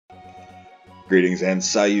Greetings and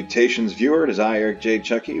salutations, viewer. It is I, Eric J.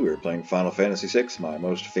 Chucci. We're playing Final Fantasy VI, my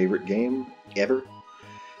most favorite game ever.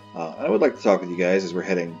 And I would like to talk with you guys as we're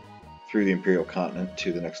heading through the Imperial Continent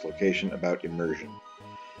to the next location about immersion.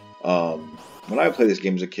 When I played this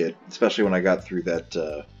game as a kid, especially when I got through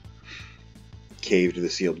that cave to the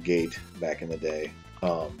sealed gate back in the day,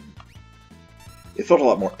 it felt a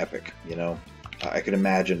lot more epic, you know? I could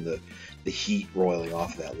imagine the heat roiling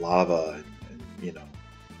off that lava and you know,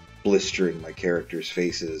 blistering my characters'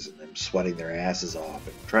 faces and them sweating their asses off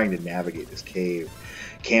and trying to navigate this cave,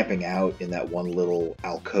 camping out in that one little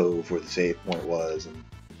alcove where the save point was, and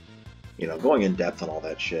you know, going in depth on all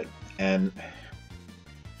that shit. And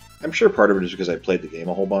I'm sure part of it is because I played the game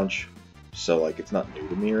a whole bunch, so like it's not new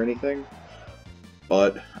to me or anything,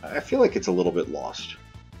 but I feel like it's a little bit lost,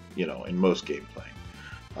 you know, in most game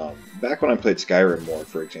playing. Back when I played Skyrim more,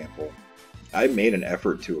 for example, I made an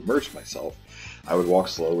effort to immerse myself. I would walk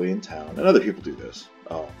slowly in town, and other people do this.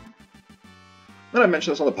 And I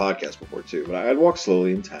mentioned this on the podcast before too, but I'd walk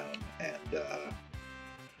slowly in town and,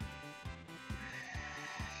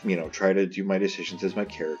 you know, try to do my decisions as my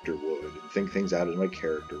character would, and think things out as my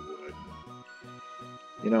character would.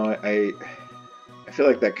 You know, I feel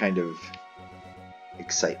like that kind of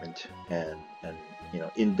excitement and you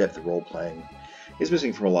know, in-depth role-playing is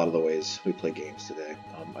missing from a lot of the ways we play games today.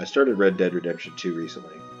 I started Red Dead Redemption 2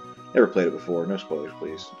 recently. Never played it before. No spoilers,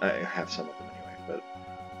 please. I have some of them anyway, but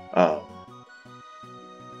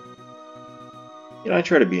you know, I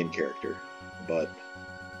try to be in character, but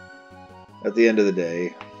at the end of the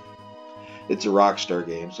day, it's a Rockstar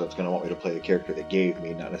game, so it's going to want me to play the character they gave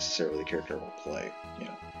me, not necessarily the character I want to play. You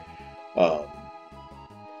know,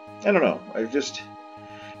 I don't know. I just,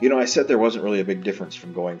 you know, I said there wasn't really a big difference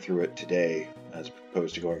from going through it today as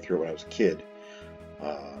opposed to going through it when I was a kid.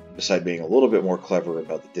 Besides being a little bit more clever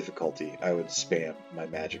about the difficulty, I would spam my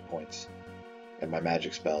magic points and my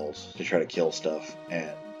magic spells to try to kill stuff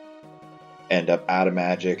and end up out of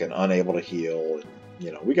magic and unable to heal. And,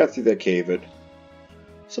 you know, we got through that cave at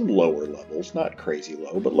some lower levels, not crazy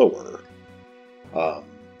low, but lower.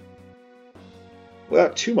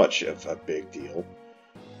 Without too much of a big deal.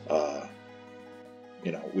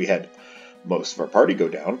 You know, we had most of our party go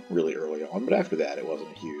down really early on, but after that it wasn't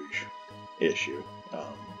a huge issue.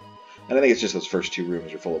 And I think it's just those first two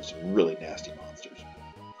rooms are full of some really nasty monsters.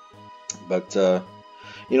 But,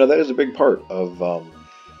 you know, that is a big part of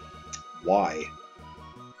why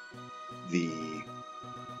the,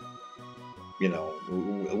 you know,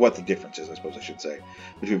 what the difference is, I suppose I should say,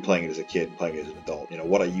 between playing it as a kid and playing it as an adult. You know,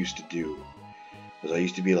 what I used to do was I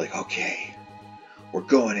used to be like, okay, we're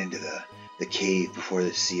going into the cave before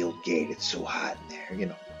the sealed gate. It's so hot in there, you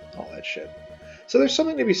know, all that shit. So there's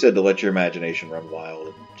something to be said to let your imagination run wild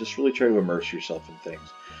and just really try to immerse yourself in things.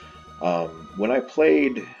 When I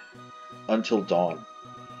played Until Dawn,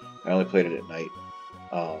 I only played it at night.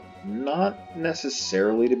 Not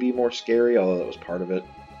necessarily to be more scary, although that was part of it,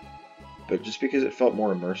 but just because it felt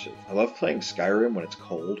more immersive. I love playing Skyrim when it's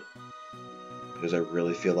cold, because I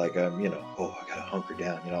really feel like I'm, you know, oh, I gotta hunker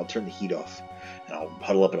down. You know, I'll turn the heat off, and I'll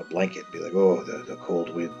huddle up in a blanket and be like, oh, the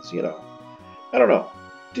cold winds, you know. I don't know.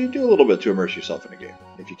 Do a little bit to immerse yourself in a game,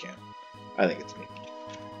 if you can. I think it's neat.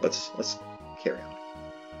 Let's carry on.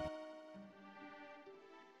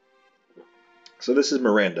 So this is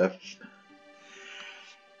Maranda.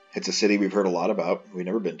 It's a city we've heard a lot about, we've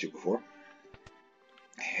never been to before.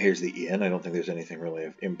 Here's the inn. I don't think there's anything really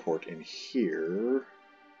of import in here.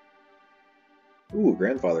 Ooh,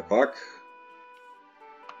 grandfather clock.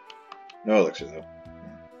 No elixir, though.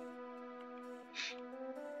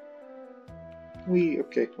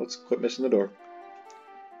 Okay, let's quit missing the door.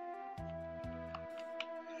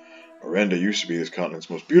 Maranda used to be this continent's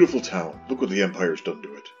most beautiful town. Look what the Empire's done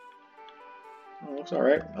to it. Oh, looks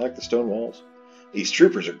alright. I like the stone walls. These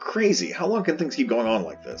troopers are crazy. How long can things keep going on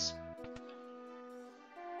like this?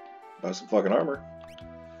 Buy some fucking armor.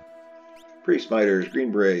 Priest miters,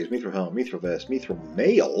 green berets, mithril helm, mithril vest, mithril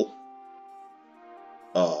mail?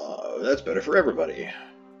 That's better for everybody.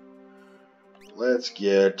 Let's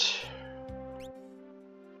get...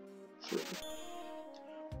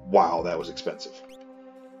 Wow, that was expensive.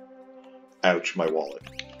 Ouch, my wallet.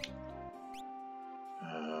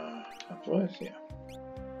 Yeah.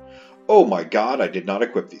 Oh my god, I did not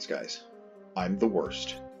equip these guys. I'm the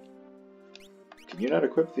worst. Can you not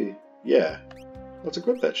equip the... Yeah. Let's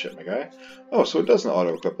equip that shit, my guy. Oh, so it doesn't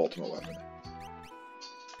auto-equip Ultimate Weapon.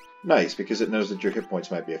 Nice, because it knows that your hit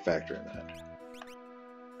points might be a factor in that.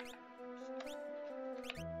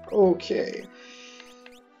 Okay.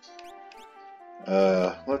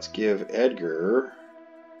 Let's give Edgar...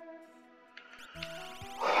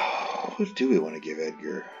 What do we want to give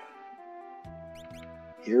Edgar?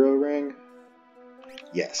 Hero ring?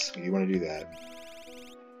 Yes, you want to do that.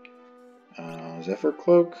 Zephyr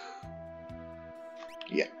cloak?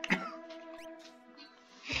 Yeah.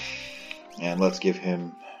 And let's give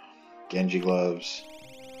him Genji gloves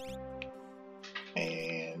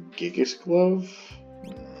and Gigas glove.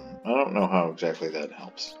 I don't know how exactly that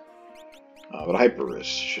helps. But Hyper Wrist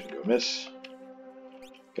shouldn't go amiss.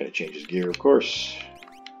 Gotta change his gear, of course.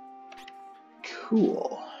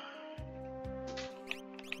 Cool.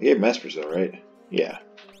 We gave Mespers though, right? Yeah.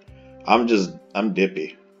 I'm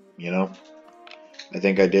dippy, you know? I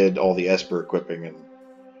think I did all the Esper equipping and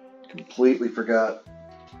completely forgot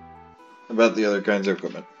about the other kinds of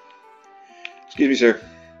equipment. Excuse me, sir.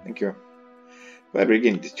 Thank you. Glad we're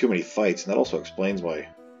getting too many fights, and that also explains why.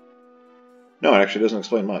 No, it actually doesn't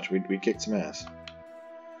explain much. We kicked some ass.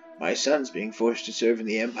 My son's being forced to serve in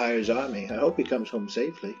the Empire's army. I hope he comes home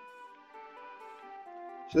safely.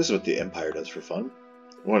 So this is what the Empire does for fun.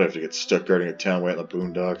 Why do I have to get stuck guarding a town way out in the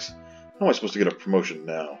boondocks? How am I supposed to get a promotion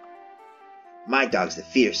now? My dog's the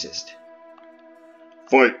fiercest.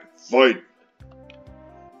 Fight! Fight!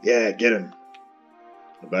 Yeah, get him.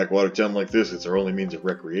 In a backwater town like this, it's our only means of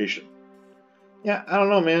recreation. Yeah, I don't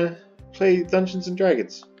know, man. Play Dungeons and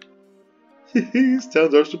Dragons. These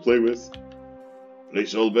town's ours to play with.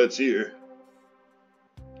 Place all bets here.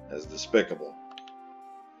 That's despicable.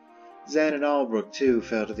 Zan and Albrook, too,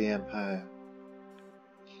 fell to the Empire.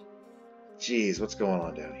 Jeez, what's going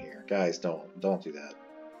on down here? Guys, don't do that.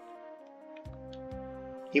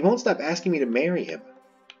 He won't stop asking me to marry him.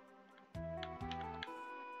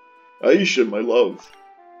 Aisha, my love.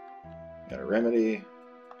 Got a remedy.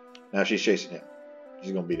 Now she's chasing him.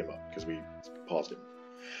 She's going to beat him up because we paused him.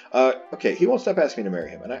 Okay, he won't stop asking me to marry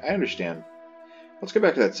him, and I understand. Let's go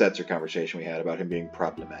back to that Setzer conversation we had about him being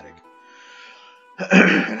problematic.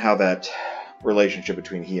 And how that relationship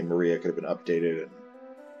between he and Maria could have been updated and,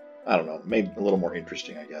 I don't know, made a little more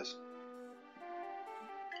interesting, I guess.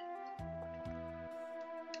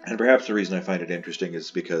 And perhaps the reason I find it interesting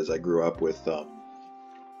is because I grew up with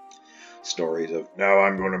stories of, now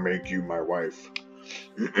I'm going to make you my wife.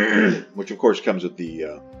 Which, of course, comes with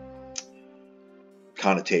the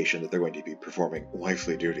connotation that they're going to be performing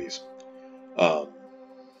wifely duties. While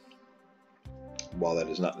that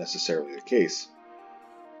is not necessarily the case,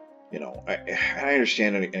 you know, I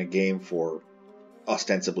understand in a game for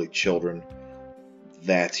ostensibly children,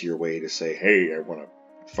 that's your way to say, hey, I want to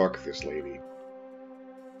fuck this lady.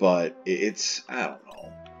 But it's, I don't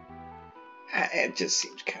know. It just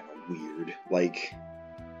seems kind of weird. Like,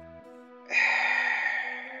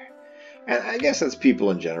 and I guess that's people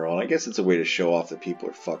in general, and I guess it's a way to show off that people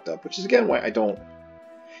are fucked up, which is, again, why I don't,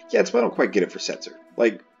 yeah, it's why I don't quite get it for Setzer.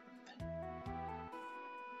 Like,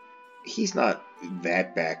 he's not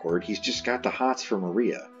that backward, he's just got the hots for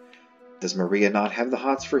Maria. Does Maria not have the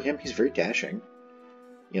hots for him? He's very dashing.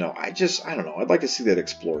 You know, I don't know, I'd like to see that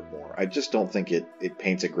explored more. I just don't think it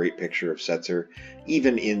paints a great picture of Setzer,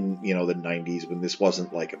 even in, you know, the 90s, when this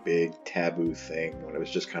wasn't like a big taboo thing, when it was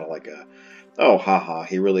just kind of like a, oh, haha,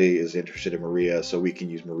 he really is interested in Maria, so we can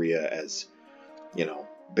use Maria as, you know,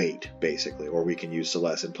 bait, basically, or we can use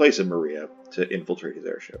Celeste in place of Maria to infiltrate his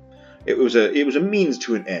airship. It was a means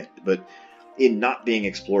to an end, but in not being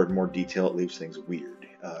explored in more detail, it leaves things weird.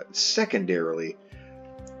 Secondarily,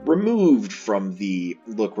 removed from the,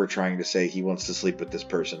 look, we're trying to say he wants to sleep with this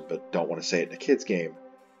person, but don't want to say it in a kid's game.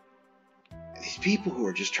 These people who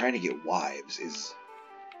are just trying to get wives is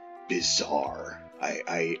bizarre.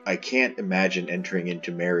 I can't imagine entering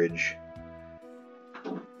into marriage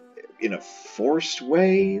in a forced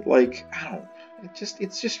way. Like, I don't,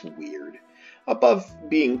 it's just weird. Above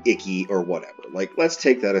being icky or whatever. Like, let's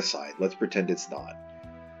take that aside. Let's pretend it's not.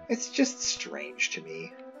 It's just strange to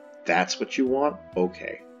me. That's what you want?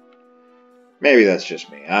 Okay. Maybe that's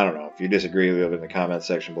just me. I don't know. If you disagree, leave it in the comments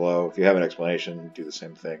section below. If you have an explanation, do the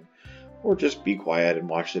same thing. Or just be quiet and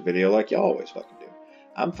watch the video like you always fucking do.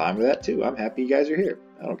 I'm fine with that too. I'm happy you guys are here.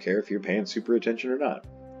 I don't care if you're paying super attention or not.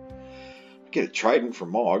 Get a trident for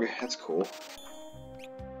Mog. That's cool.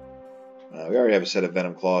 We already have a set of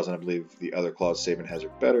Venom Claws, and I believe the other claws Sabin has are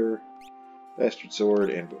better. Bastard Sword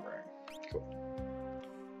and Boomerang. Cool.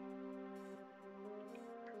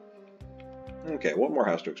 Okay, one more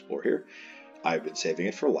house to explore here. I've been saving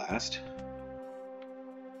it for last.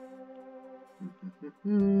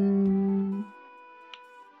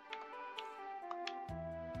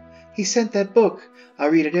 He sent that book. I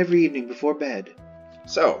read it every evening before bed.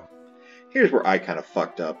 So, here's where I kind of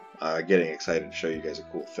fucked up, getting excited to show you guys a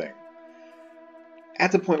cool thing.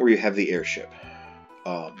 At the point where you have the airship,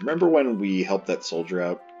 remember when we helped that soldier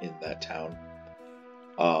out in that town?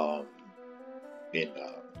 In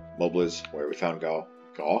Mobliz, where we found Gal?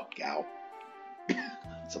 Gaw, gow.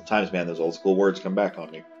 Sometimes, man, those old school words come back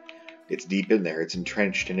on me. It's deep in there. It's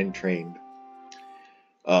entrenched and entrained.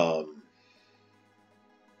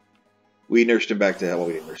 We nursed him back to health. Well,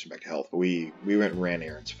 we didn't nurse him back to health, but we went and ran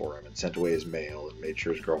errands for him and sent away his mail and made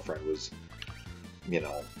sure his girlfriend was, you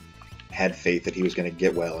know, had faith that he was going to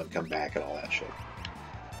get well and come back and all that shit.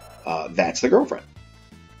 That's the girlfriend.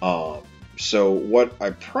 So what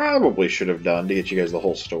I probably should have done to get you guys the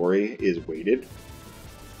whole story is waited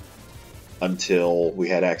until we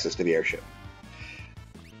had access to the airship.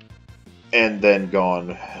 And then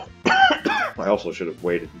gone... I also should have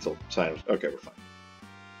waited until sign was... Okay, we're fine.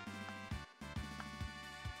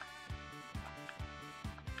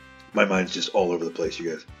 My mind's just all over the place,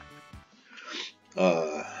 you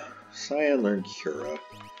guys. Cyan learned Cura.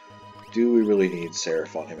 Do we really need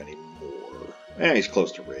Seraph on him anymore? He's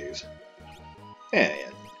close to Raise. Yeah.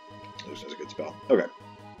 This is a good spell. Okay.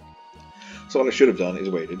 So what I should have done is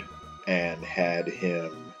waited and had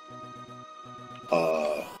him...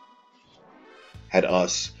 had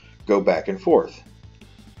us go back and forth.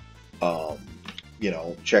 You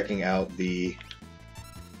know, checking out the...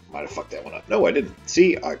 Might have fucked that one up. No, I didn't.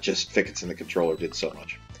 See, just Fickets in the controller did so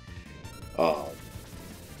much.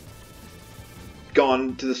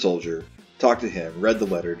 Gone to the soldier, talked to him, read the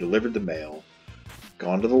letter, delivered the mail,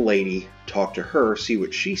 gone to the lady, talked to her, see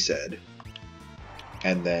what she said,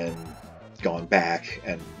 and then gone back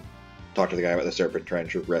and talked to the guy about the Serpent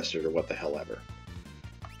Trench, or rested, or what the hell ever.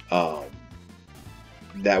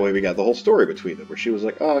 That way we got the whole story between them, where she was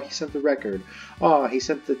like, oh, he sent the record, oh, he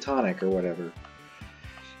sent the tonic, or whatever.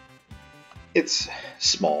 It's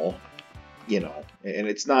small, you know, and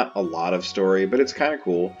it's not a lot of story, but it's kind of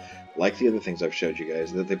cool, like the other things I've showed you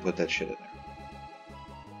guys, that they put that shit in there.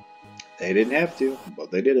 They didn't have to,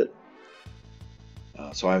 but they did it.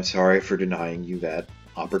 So I'm sorry for denying you that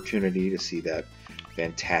opportunity to see that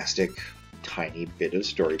fantastic, tiny bit of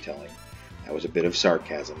storytelling. That was a bit of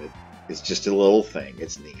sarcasm. It's just a little thing.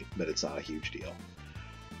 It's neat, but it's not a huge deal.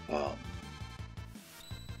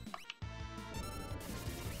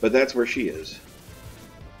 But that's where she is.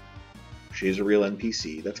 She's a real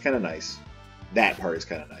NPC. That's kind of nice. That part is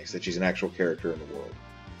kind of nice, that she's an actual character in the world.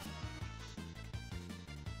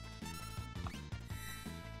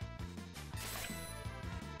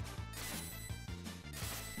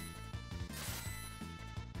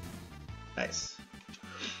 Nice.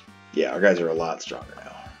 Yeah, our guys are a lot stronger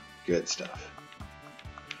now. Good stuff.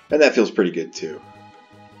 And that feels pretty good, too.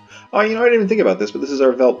 Oh, you know, I didn't even think about this, but this is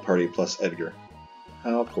our Velt party plus Edgar.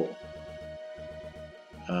 How cool.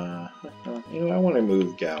 You know, I want to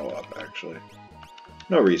move Gao up, actually.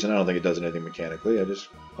 No reason. I don't think it does anything mechanically. I just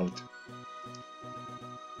want to...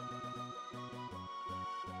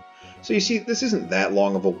 So you see, this isn't that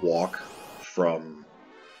long of a walk from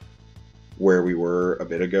where we were a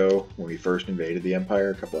bit ago, when we first invaded the Empire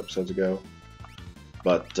a couple episodes ago.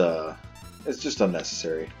 But, it's just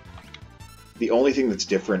unnecessary. The only thing that's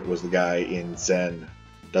different was the guy in Zen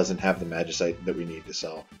doesn't have the Magicite that we need to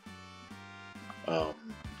sell.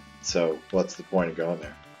 So, what's the point of going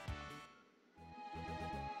there?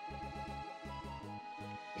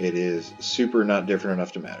 It is super not different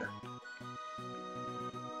enough to matter.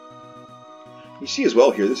 You see as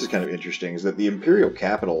well here, this is kind of interesting, is that the Imperial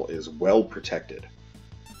capital is well protected.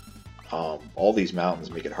 All these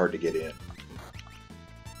mountains make it hard to get in.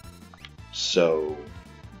 So,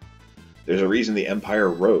 there's a reason the Empire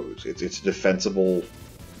rose. It's a defensible,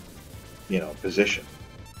 you know, position.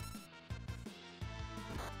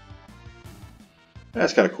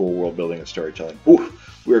 That's kind of cool, world building and storytelling. Ooh,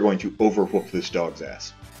 we are going to overwhoop this dog's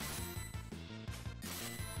ass.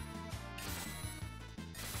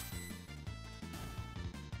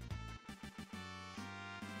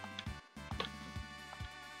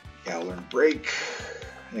 Howler and Break.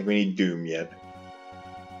 I think we need Doom yet.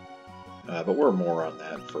 But we're more on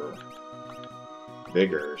that for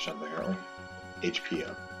Vigor or something, aren't we? HP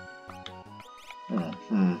up.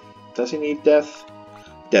 Does he need Death?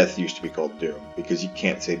 Death used to be called Doom, because you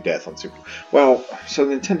can't say Death on Super... Well, so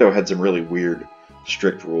Nintendo had some really weird,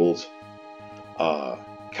 strict rules.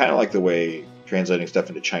 Kind of like the way translating stuff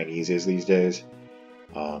into Chinese is these days.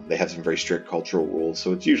 They have some very strict cultural rules,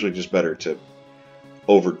 so it's usually just better to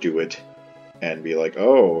overdo it and be like,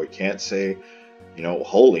 oh, we can't say, you know,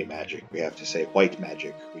 holy magic. We have to say white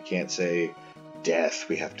magic. We can't say death.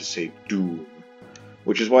 We have to say doom.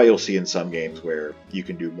 Which is why you'll see in some games where you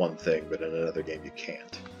can do one thing, but in another game you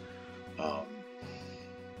can't.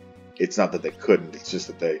 It's not that they couldn't, it's just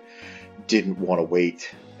that they didn't want to wait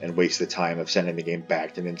and waste the time of sending the game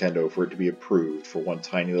back to Nintendo for it to be approved for one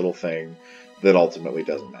tiny little thing that ultimately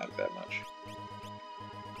doesn't matter that much.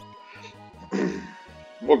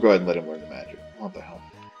 We'll go ahead and let him learn the magic. What the hell?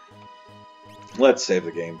 Let's save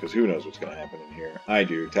the game, because who knows what's going to happen in here. I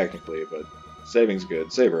do, technically, but saving's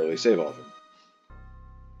good. Save early, save often.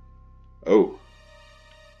 Oh.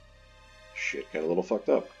 Shit, got a little fucked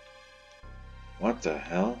up. What the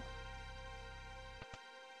hell?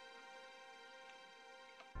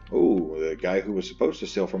 Oh, the guy who was supposed to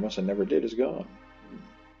steal from us and never did is gone.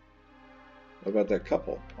 What about that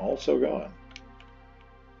couple? Also gone.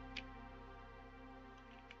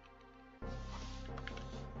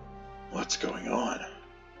 What's going on?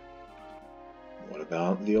 What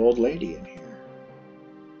about the old lady in here?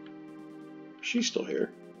 She's still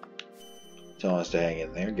here. Telling us to hang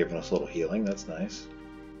in there, giving us a little healing. That's nice.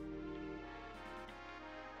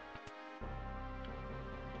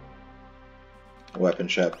 Weapon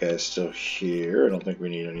shop guy's still here. I don't think we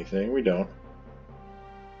need anything. We don't.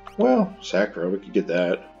 Well, Sacro, we could get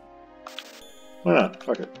that. Why not?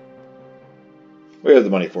 Fuck it. We have the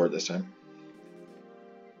money for it this time.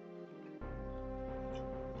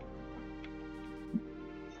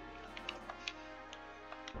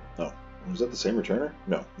 Oh, was that the same returner?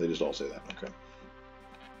 No, they just all say that. Okay.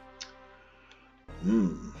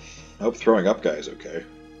 I hope throwing up guy is okay.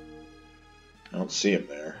 I don't see him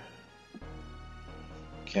there.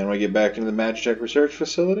 Can we get back into the Magitech research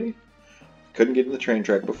facility? Couldn't get in the train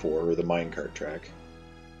track before, or the minecart track.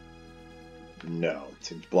 No, it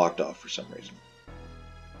seems blocked off for some reason.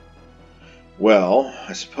 Well,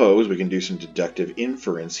 I suppose we can do some deductive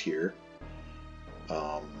inference here.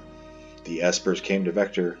 The Espers came to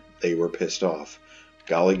Vector. They were pissed off.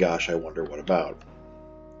 Golly gosh, I wonder what about.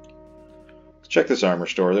 Let's check this armor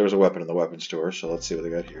store. There was a weapon in the weapon store, so let's see what they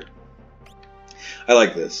got here. I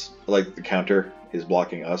like this. I like that the counter is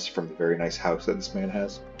blocking us from the very nice house that this man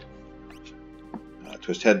has.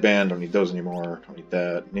 Twist headband, don't need those anymore. Don't need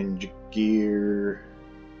that. Ninja gear.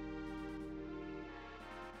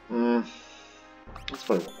 Let's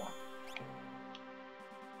play one more.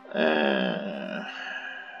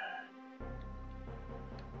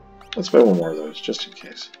 Let's buy one more of those, just in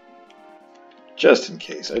case. Just in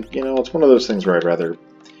case. You know, it's one of those things where I'd rather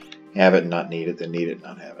have it and not need it than need it and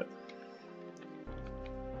not have it.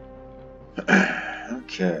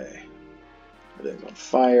 Okay. Everything's on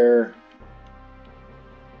fire.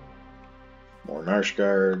 More Narsh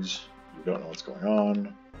guards. We don't know what's going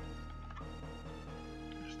on.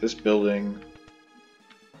 There's this building.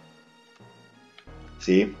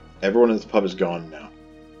 See? Everyone in this pub is gone now.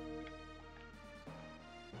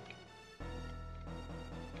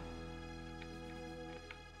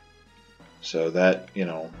 So that, you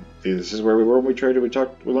know, this is where we were when we traded. We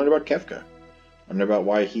learned about Kefka. Learned about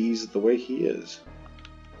why he's the way he is.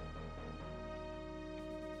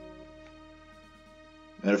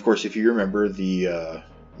 And of course, if you remember, the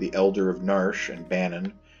Elder of Narsh and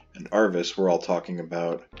Bannon and Arvis were all talking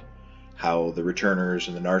about how the Returners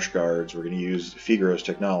and the Narsh guards were going to use Figaro's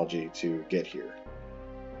technology to get here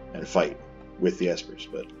and fight with the Espers.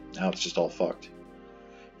 But now it's just all fucked.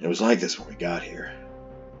 And it was like this when we got here.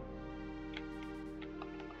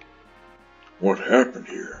 What happened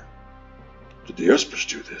here? Did the Espers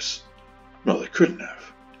do this? No, they couldn't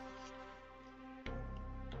have.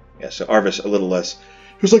 Yeah, so Arvis a little less.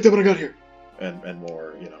 It was like that when I got here. And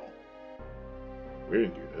more, you know, we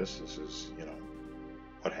didn't do this. This is, you know,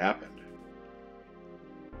 what happened.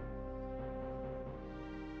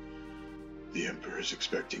 The Emperor is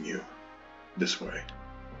expecting you. This way.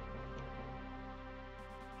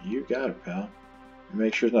 You got it, pal.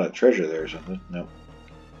 Make sure there's not a treasure there or something. No.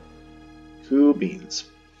 Cool beans.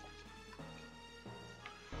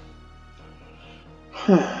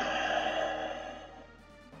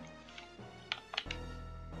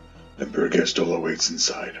 Emperor Gastola waits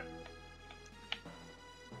inside.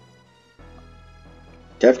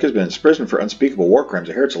 Kefka's been in prison for unspeakable war crimes.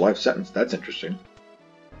 I hear it's a life sentence. That's interesting.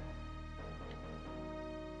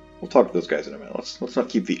 We'll talk to those guys in a minute. Let's not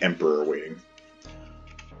keep the Emperor waiting.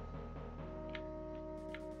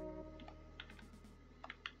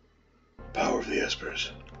 Power of the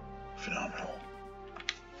Espers. Phenomenal.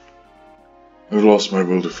 I've lost my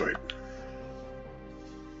will to fight.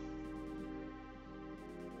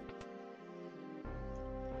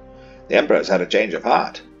 The Emperor's had a change of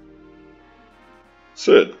heart.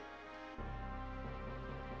 Sid.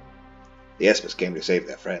 The Espers came to save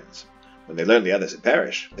their friends. When they learned the others had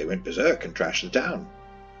perished, they went berserk and trashed the town.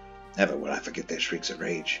 Never will I forget their shrieks of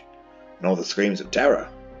rage, nor the screams of terror.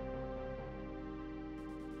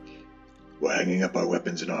 We're hanging up our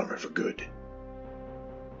weapons and armor for good.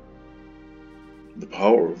 The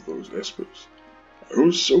power of those Espers. I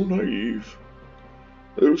was so naive.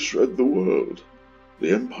 They'll shred the world.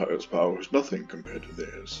 The Empire's power is nothing compared to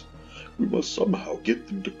theirs. We must somehow get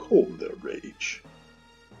them to calm their rage.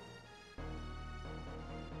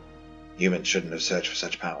 Humans shouldn't have searched for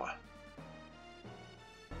such power.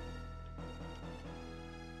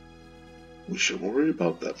 We shall worry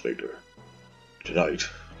about that later. Tonight,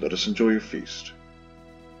 let us enjoy a feast.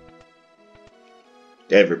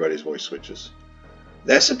 Everybody's voice switches.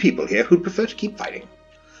 There's some people here who'd prefer to keep fighting.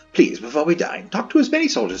 Please, before we dine, talk to as many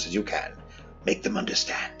soldiers as you can. Make them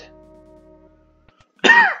understand.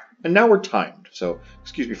 And now we're timed, so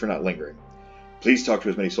excuse me for not lingering. Please talk to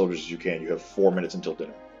as many soldiers as you can. You have 4 minutes until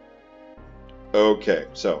dinner. Okay,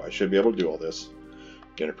 so I should be able to do all this.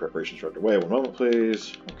 Dinner preparations are underway. 1 moment,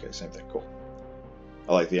 please. Okay, same thing. Cool.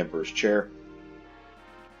 I like the Emperor's chair.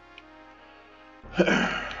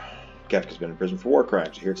 Kefka's been in prison for war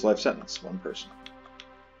crimes. Here it's life sentence. 1 person.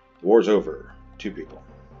 The war's over. 2 people.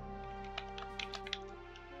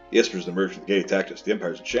 The Espers emerged from the gate, attacked us. The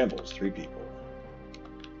Empire's in shambles. 3 people.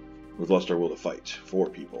 We've lost our will to fight. 4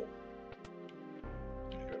 people.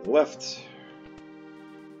 Go to the left.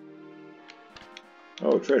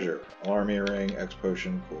 Oh, treasure. Alarm earring, X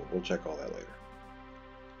potion. Cool. We'll check all that later.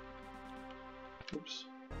 Oops.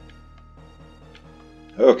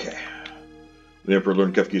 Okay. The Emperor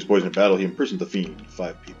learned Kefka used poison in battle. He imprisoned the fiend.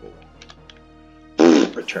 5 people.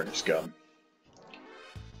 Return to scum.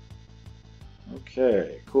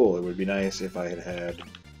 Okay, cool. It would be nice if I had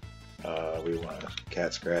we want a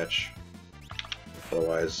cat scratch.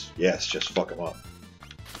 Otherwise, yes, just fuck him up.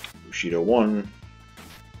 Bushido 1.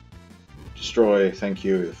 Destroy, thank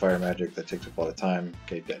you. The fire magic, that takes up a lot of time.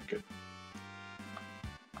 Okay, dead, good.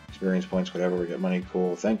 Experience points, whatever, we get money,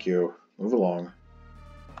 cool. Thank you. Move along.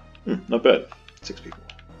 Not bad. 6 people.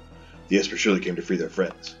 The Esper surely came to free their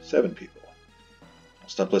friends. 7 people. I'll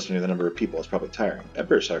stop listening to the number of people, it's probably tiring.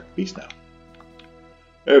 Emperor's our beast now.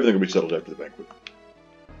 Everything will be settled after the banquet.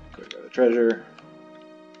 Go to the treasure.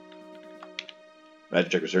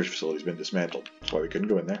 Magic research facility's been dismantled. That's why we couldn't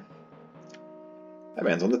go in there. That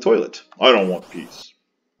man's on the toilet. I don't want peace.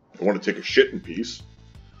 I want to take a shit in peace.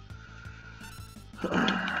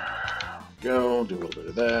 Go, do a little bit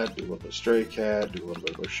of that, do a little bit of Stray Cat, do a little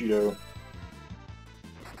bit of Bushido.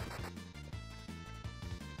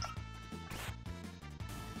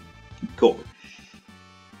 Cool.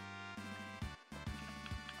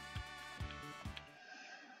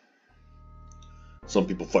 Some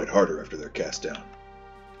people fight harder after they're cast down.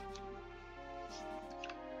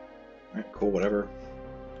 Alright, cool, whatever.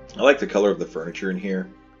 I like the color of the furniture in here.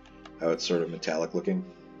 How it's sort of metallic looking.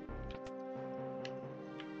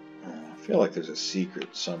 I feel like there's a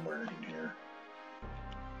secret somewhere in here.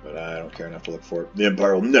 But I don't care enough to look for it. The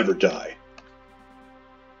Empire will never die.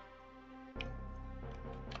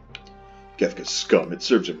 Kefka's scum. It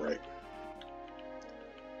serves him right.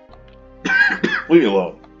 Leave me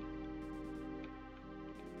alone.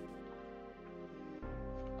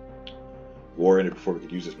 War ended before we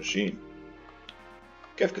could use this machine.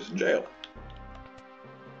 Kefka's in jail.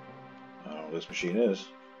 I don't know what this machine is.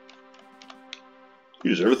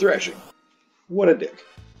 You deserve a thrashing. What a dick.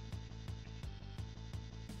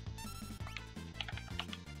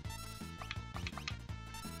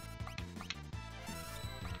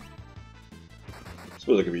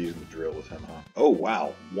 Suppose I could be using the drill with him, huh? Oh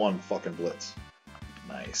wow, 1 fucking blitz.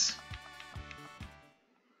 Nice.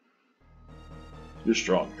 You're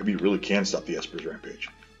strong. Maybe you really can stop the Esper's rampage.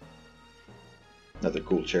 Another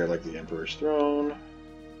cool chair like the Emperor's throne.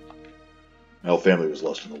 My whole family was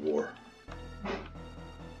lost in the war.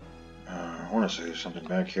 I want to say there's something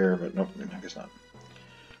back here, but nope, I guess not.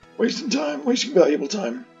 Wasting time, wasting valuable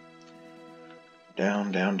time.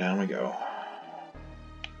 Down, down, down we go.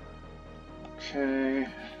 Okay.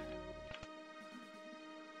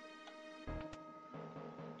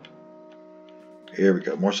 Here we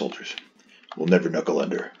go, more soldiers. We'll never knuckle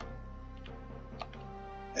under.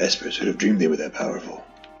 Espers would have dreamed they were that powerful.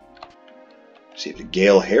 Received a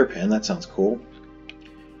Gale hairpin, that sounds cool.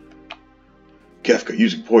 Kefka,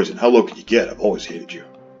 using poison, how low can you get? I've always hated you.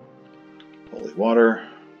 Holy water.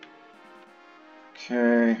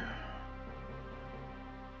 Okay.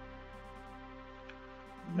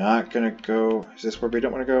 Not gonna go. Is this where we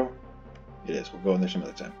don't want to go? It is. We'll go in there some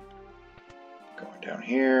other time. Going down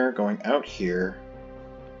here, going out here.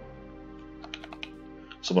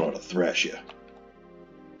 Someone ought to thrash you.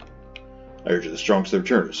 I heard you're the strongest of the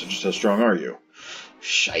returners, so just how strong are you?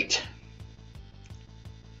 Shite.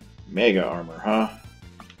 Mega armor, huh?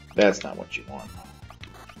 That's not what you want.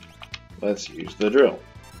 Let's use the drill.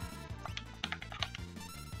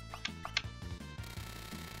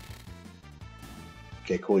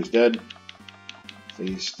 Okay, cool, he's dead.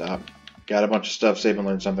 Please stop Got a bunch of stuff. Save and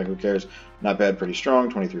learn something. Who cares? Not bad. Pretty strong.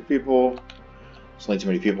 23 people. It's only too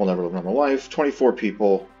many people. Never live normal life. 24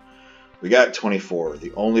 people. We got 24.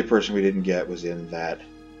 The only person we didn't get was in that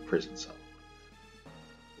prison cell.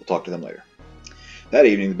 We'll talk to them later. That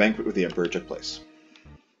evening, the banquet with the Emperor took place.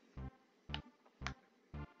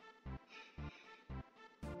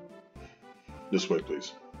 This way,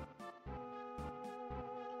 please.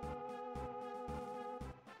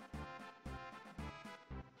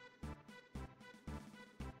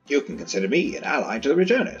 You can consider me an ally to the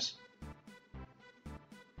returners.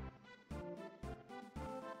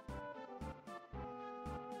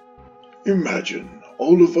 Imagine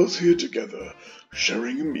all of us here together,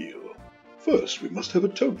 sharing a meal. First, we must have a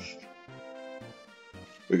toast.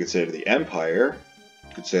 We could say to the Empire,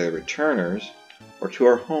 we could say to the returners, or to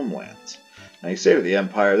our homelands. Now you say to the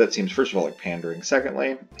Empire, that seems first of all like pandering.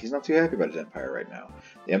 Secondly, he's not too happy about his Empire right now.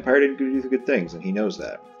 The Empire didn't do the good things, and he knows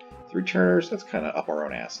that. The returners, that's kind of up our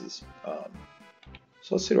own asses. So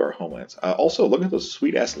let's say to our homelands. Also, look at those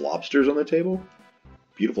sweet-ass lobsters on the table.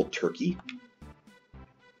 Beautiful turkey.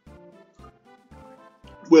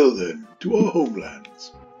 Well then, to our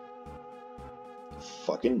homelands.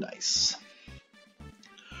 Fucking nice.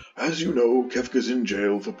 As you know, Kefka's in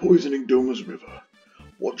jail for poisoning Doma's river.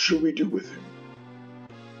 What shall we do with him?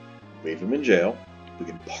 Leave him in jail. We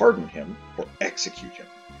can pardon him or execute him.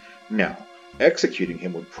 Now, executing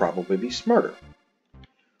him would probably be smarter.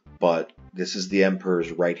 But this is the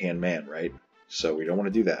Emperor's right-hand man, right? So we don't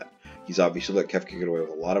want to do that. He's obviously let Kefka get away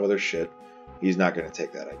with a lot of other shit. He's not going to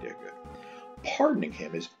take that idea good. Pardoning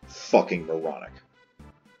him is fucking moronic.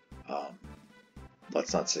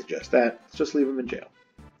 Let's not suggest that. Let's just leave him in jail.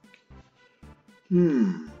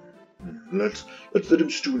 Let's let him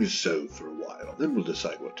stew in his cell for a while, then we'll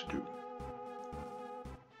decide what to do.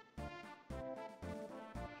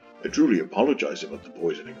 I truly apologize about the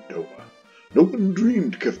poisoning of Doma. No one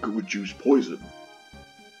dreamed Kefka would choose poison.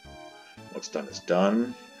 What's done is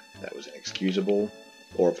done. That was inexcusable.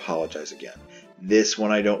 Or apologize again. This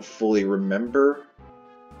one I don't fully remember.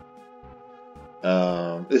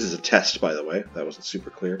 This is a test, by the way. That wasn't super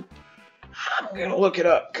clear. I'm going to look it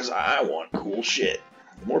up because I want cool shit.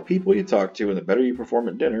 The more people you talk to and the better you perform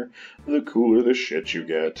at dinner, the cooler the shit you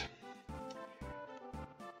get.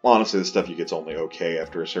 Honestly, the stuff you get's only okay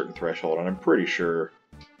after a certain threshold, and I'm pretty sure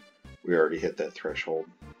we already hit that threshold.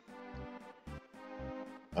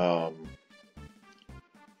 Boy,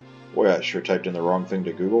 I sure typed in the wrong thing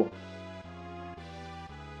to Google.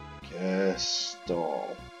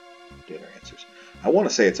 Gestalt dinner answers. I want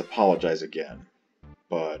to say it's apologize again,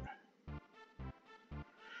 but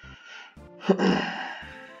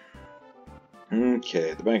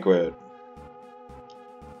okay, the banquet.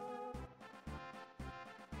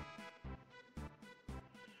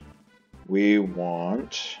 We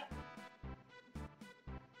want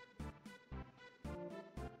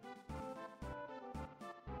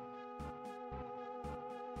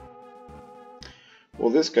well,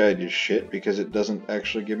 this guide is shit because it doesn't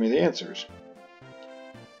actually give me the answers.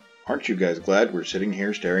 Aren't you guys glad we're sitting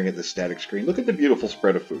here staring at the static screen? Look at the beautiful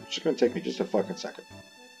spread of food. It's going to take me just a fucking second.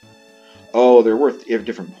 Oh, they're worth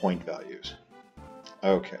different point values.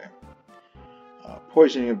 Okay.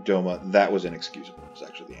 Poisoning of Doma, that was inexcusable. Was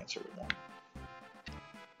actually the answer we wanted.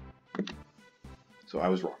 So I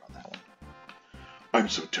was wrong on that one. I'm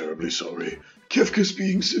so terribly sorry. Kefka's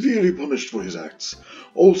being severely punished for his acts.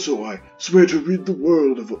 Also, I swear to rid the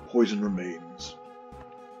world of what poison remains.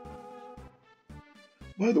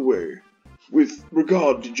 By the way, with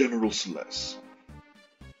regard to General Celeste.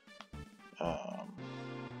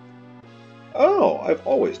 Oh, I've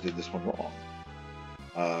always did this one wrong.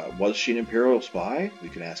 Was she an Imperial spy? We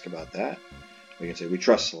can ask about that. We can say we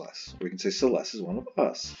trust Celeste. We can say Celeste is one of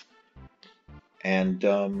us. And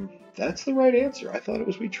that's the right answer. I thought it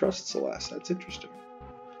was we trust Celeste. That's interesting.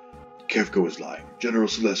 Kefka was lying. General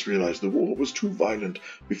Celeste realized the war was too violent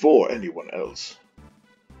before anyone else.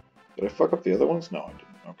 Did I fuck up the other ones? No, I didn't.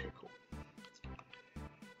 Okay, cool.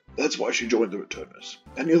 That's why she joined the Returners.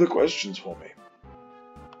 Any other questions for me?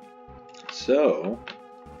 So,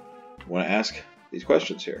 I want to ask these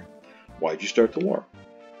questions here. Why'd you start the war?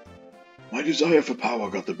 My desire for power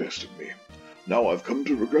got the best of me. Now I've come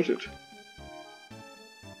to regret it.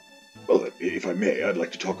 Well, if I may, I'd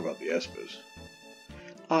like to talk about the Espers.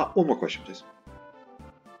 One more question, please.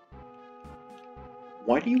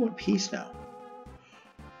 Why do you want peace now?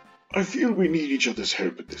 I feel we need each other's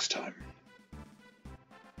help at this time.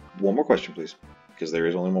 One more question, please, because there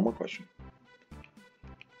is only one more question.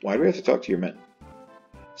 Why do we have to talk to your men?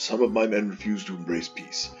 Some of my men refuse to embrace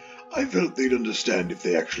peace. I felt they'd understand if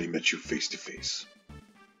they actually met you face to face.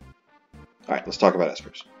 Alright, let's talk about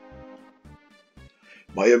Espers.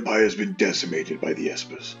 My empire has been decimated by the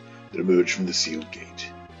Espers that emerged from the sealed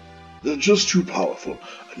gate. They're just too powerful.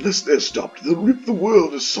 Unless they're stopped, they'll rip the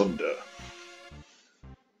world asunder.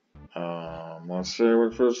 Let's see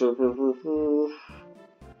what first.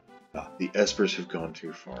 The Espers have gone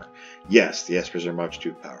too far. Yes, the Espers are much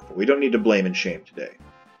too powerful. We don't need to blame and shame today.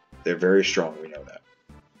 They're very strong, we know that.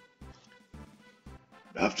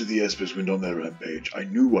 After the Espers went on their rampage, I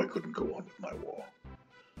knew I couldn't go on with my war.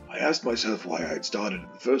 I asked myself why I had started in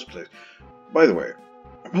the first place. By the way,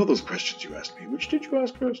 about those questions you asked me, which did you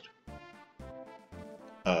ask first?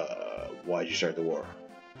 Why'd you start the war?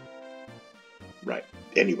 Right.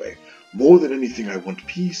 Anyway, more than anything, I want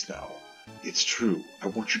peace now. It's true. I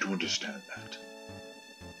want you to understand that.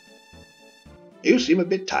 You seem a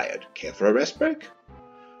bit tired. Care for a rest break?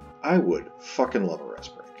 I would fucking love a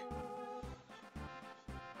rest break.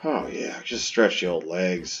 Oh yeah, just stretch the old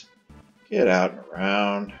legs. Get out and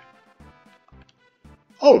around.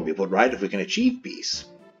 All will be put right if we can achieve peace.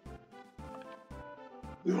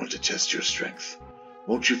 We want to test your strength.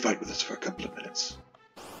 Won't you fight with us for a couple of minutes?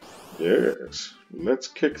 Yes, let's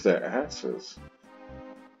kick their asses.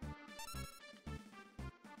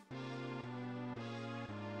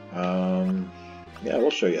 Yeah,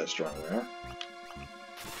 we'll show you how strong we are.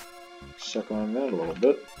 Suck on that a little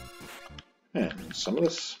bit. And some of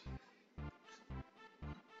this.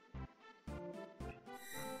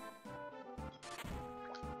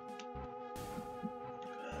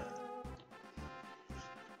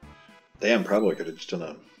 Damn, probably could have just done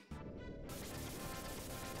a...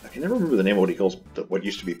 I can never remember the name of what he calls what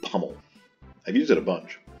used to be pummel. I've used it a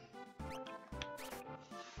bunch.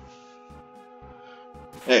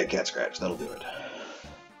 Hey, cat scratch, that'll do it.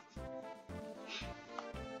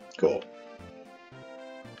 Cool.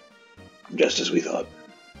 Just as we thought.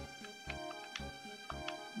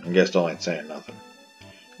 I guess I ain't saying nothing.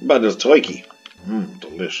 But this toiki.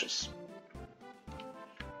 Delicious.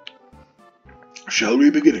 Shall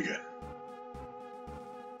we begin again?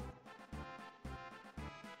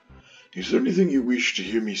 Is there anything you wish to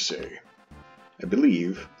hear me say? I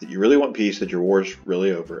believe that you really want peace, that your war's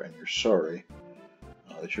really over, and you're sorry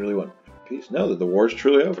that you really want peace. No, that the war's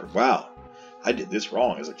truly over. Wow, I did this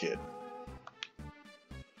wrong as a kid.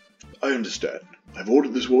 I understand. I've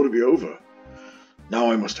ordered this war to be over.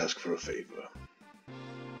 Now I must ask for a favor.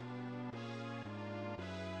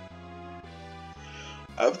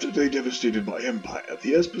 After they devastated my empire,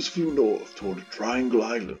 the Espers flew north toward Triangle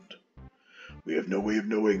Island. We have no way of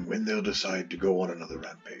knowing when they'll decide to go on another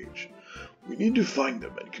rampage. We need to find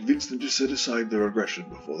them and convince them to set aside their aggression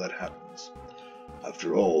before that happens.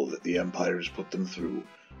 After all that the Empire has put them through,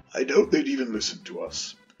 I doubt they'd even listen to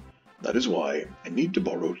us. That is why I need to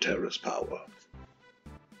borrow Terra's power.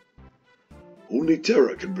 Only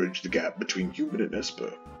Terra can bridge the gap between human and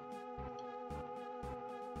Esper.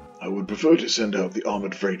 I would prefer to send out the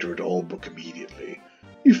armored freighter at Allbook immediately,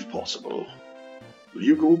 if possible. Will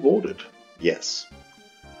you go aboard it? Yes.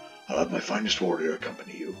 I'll have my finest warrior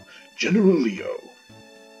accompany you, General Leo.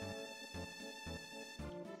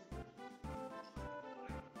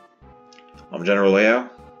 I'm General Leo.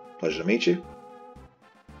 Pleasure to meet you.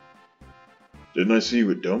 Didn't I see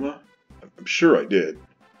you at Doma? I'm sure I did.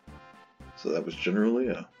 So that was General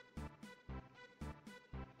Leo.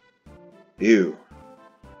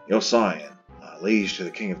 Your scion, liege to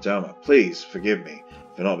the King of Doma. Please forgive me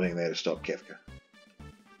for not being there to stop Kefka.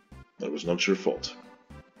 That was not your fault.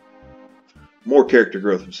 More character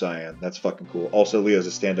growth from Cyan. That's fucking cool. Also, Leo's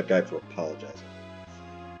a stand-up guy for apologizing.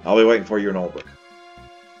 I'll be waiting for you in Allbrook.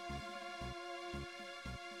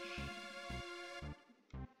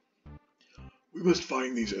 We must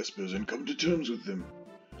find these Espers and come to terms with them.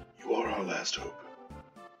 You are our last hope.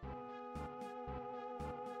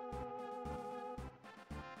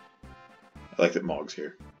 I like that Mog's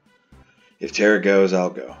here. If Terra goes, I'll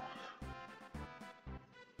go.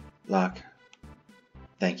 Locke.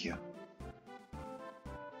 Thank you.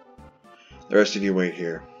 The rest of you wait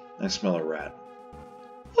here. I smell a rat.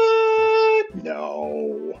 What?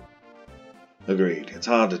 No. Agreed. It's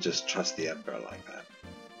hard to just trust the Emperor like that.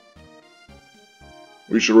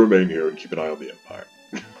 We shall remain here and keep an eye on the Empire.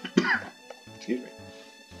 Excuse me.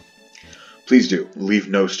 Please do. Leave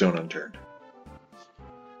no stone unturned.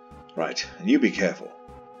 Right. And you be careful.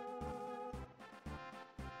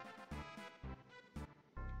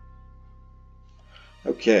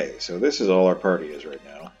 Okay, so this is all our party is right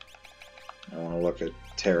now. I want to look at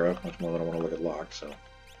Terra much more than I want to look at Locke, so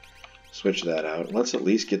switch that out. Let's at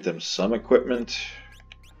least get them some equipment.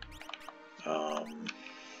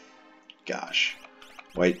 Gosh.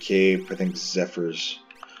 White Cape, I think Zephyr's...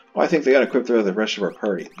 Oh, I think they got equipped the rest of our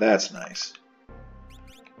party. That's nice.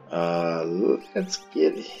 Let's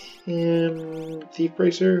get him Thief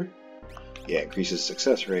Bracer. Yeah, increases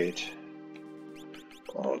success rate.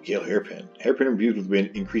 Oh, Gale Hairpin. Hairpin imbued with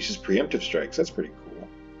wind increases preemptive strikes. That's pretty cool.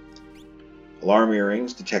 Alarm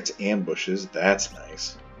Earrings detects ambushes. That's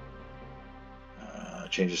nice.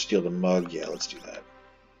 Changes steel to mug. Yeah, let's do that.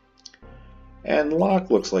 And Locke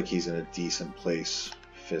looks like he's in a decent place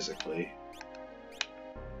physically.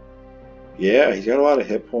 Yeah, he's got a lot of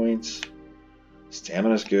hit points.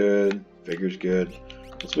 Stamina's good. Vigor's good.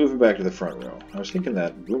 Let's move him back to the front row. I was thinking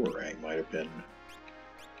that Boomerang might have been...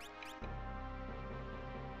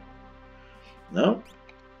 No,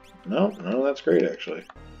 that's great actually.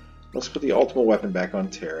 Let's put the ultimate weapon back on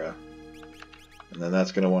Terra. And then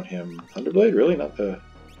that's going to want him... Thunderblade? Really? Not the...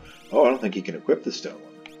 Oh, I don't think he can equip the stone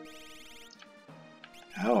one.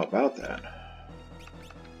 How about that?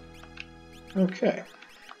 Okay.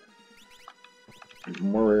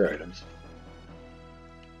 More rare items.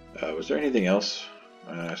 Was there anything else?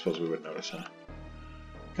 I suppose we would notice, huh?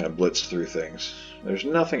 Kind of blitzed through things. There's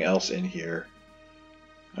nothing else in here.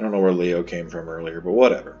 I don't know where Leo came from earlier, but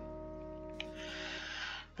whatever.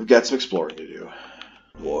 We've got some exploring to do.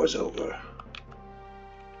 The war's over.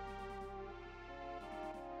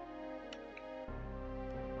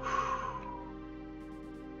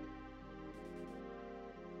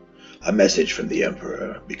 A message from the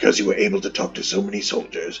Emperor. Because you were able to talk to so many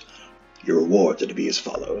soldiers, your rewards are to be as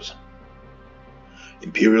follows.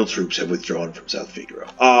 Imperial troops have withdrawn from South Figaro.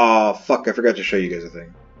 Oh, fuck, I forgot to show you guys a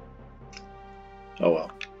thing. Oh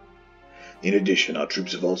well. In addition, our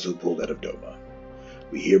troops have also pulled out of Doma.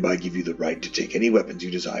 We hereby give you the right to take any weapons you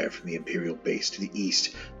desire from the Imperial base to the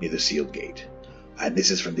east near the sealed gate. And this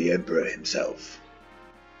is from the Emperor himself.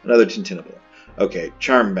 Another Tintinable. Okay,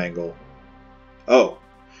 Charm Bangle. Oh,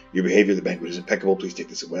 your behavior at the banquet is impeccable. Please take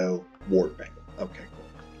this as well. Ward Bangle. Okay, cool.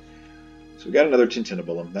 So we got another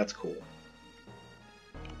Tintinable. That's cool.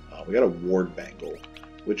 We got a Ward Bangle,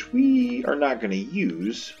 which we are not going to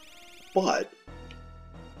use, but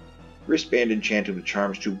wristband enchanted with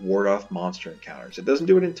charms to ward off monster encounters. It doesn't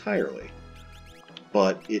do it entirely,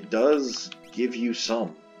 but it does give you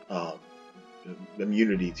some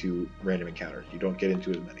immunity to random encounters. You don't get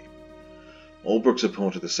into as many. Oldbrook's a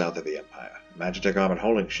point to the south of the Empire. A Magitech armored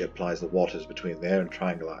holding ship plies the waters between there and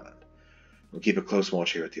Triangle Island. We'll keep a close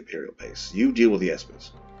watch here at the Imperial base. You deal with the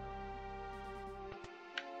Espers.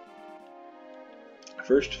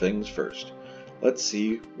 First things first. Let's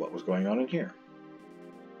see what was going on in here.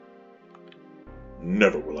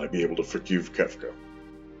 Never will I be able to forgive Kefka.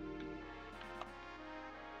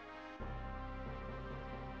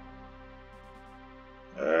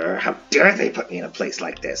 How dare they put me in a place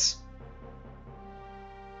like this?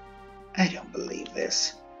 I don't believe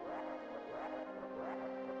this.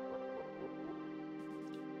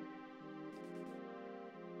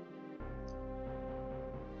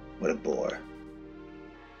 What a bore.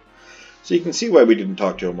 So you can see why we didn't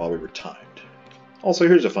talk to him while we were timed. Also,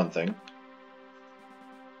 here's a fun thing.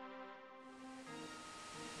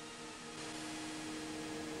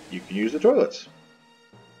 You can use the toilets.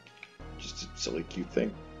 Just a silly, cute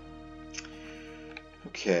thing.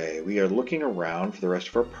 Okay, we are looking around for the rest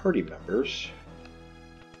of our party members.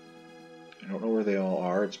 I don't know where they all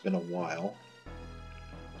are. It's been a while.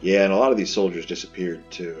 Yeah, and a lot of these soldiers disappeared,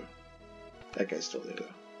 too. That guy's still there, though.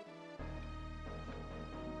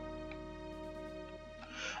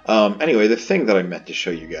 Anyway, the thing that I meant to show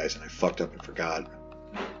you guys, and I fucked up and forgot,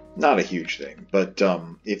 not a huge thing, but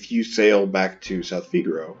if you sail back to South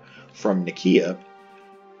Figaro from Nikia,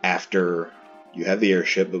 after you have the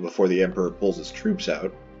airship, but before the Emperor pulls his troops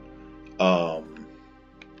out, oh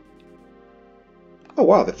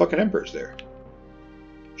wow, the fucking Emperor's there.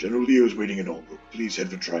 General Leo's waiting in Oldbrook. Please head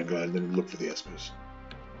for Triangle Island and look for the Espers.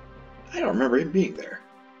 I don't remember him being there.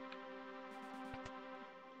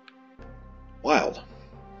 Wild.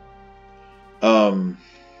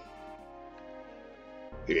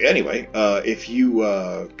 Anyway, if you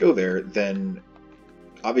go there, then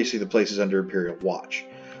obviously the place is under Imperial watch.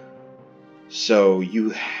 So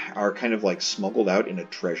you are kind of like smuggled out in a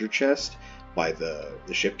treasure chest by the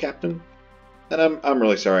ship captain. And I'm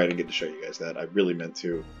really sorry I didn't get to show you guys that. I really meant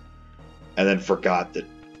to. And then forgot that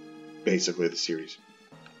basically the series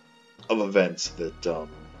of events that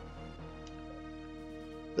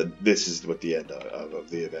that this is what the end of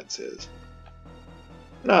the events is.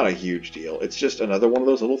 Not a huge deal. It's just another one of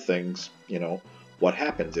those little things, you know, what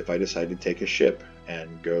happens if I decide to take a ship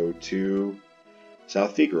and go to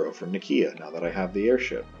South Figaro from Nikia now that I have the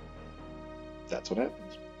airship. That's what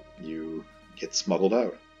happens. You get smuggled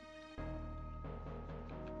out.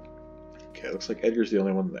 Okay, looks like Edgar's the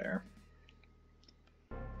only one there.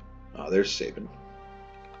 Oh, there's Sabin.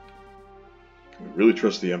 Can we really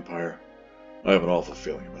trust the Empire? I have an awful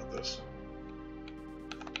feeling about this.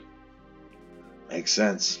 Makes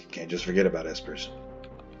sense. Can't just forget about Espers.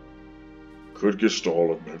 Could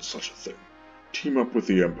Gestalt have meant such a thing? Team up with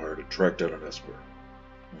the Empire to track down an Esper.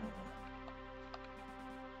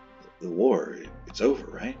 The war, it's over,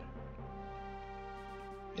 right?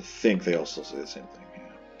 I think they also say the same thing,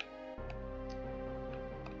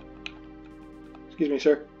 yeah. Excuse me,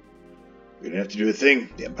 sir. We didn't have to do a thing.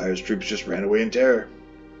 The Empire's troops just ran away in terror.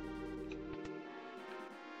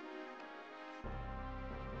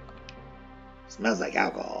 Smells like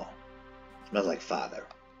alcohol. Smells like father.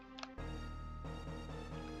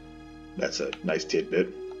 That's a nice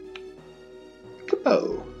tidbit.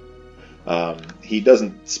 Capo. He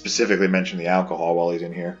doesn't specifically mention the alcohol while he's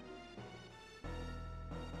in here.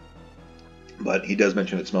 But he does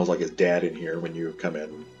mention it smells like his dad in here when you come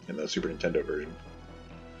in the Super Nintendo version.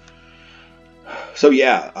 So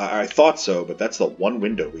yeah, I thought so, but that's the one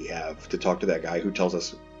window we have to talk to that guy who tells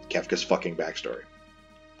us Kefka's fucking backstory.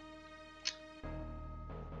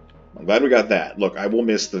 I'm glad we got that. Look, I will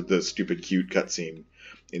miss the stupid cute cutscene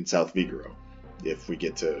in South Vigoro if we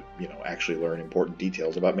get to, actually learn important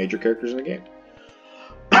details about major characters in the game.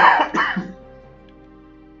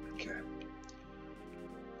 Okay.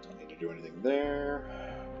 Don't need to do anything there.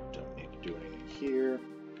 Don't need to do anything here.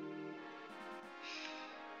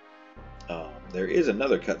 There is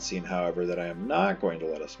another cutscene, however, that I am not going to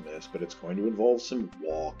let us miss, but it's going to involve some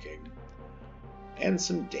walking and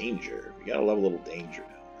some danger. We gotta love a little danger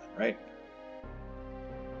now and then, right?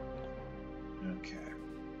 Okay.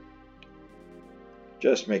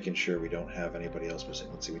 Just making sure we don't have anybody else missing.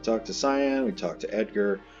 Let's see, we talked to Cyan, we talked to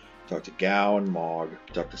Edgar, we talked to Gao and Mog, we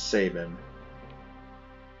talked to Sabin.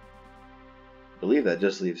 I believe that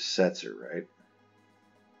just leaves Setzer, right?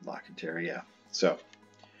 Locke and Terry, yeah. So,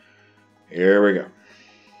 here we go.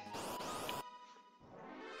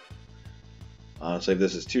 Honestly, if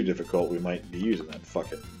this is too difficult, we might be using that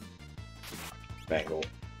fucking bangle.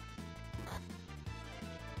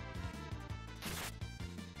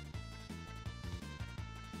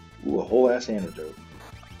 Ooh, a whole ass antidote.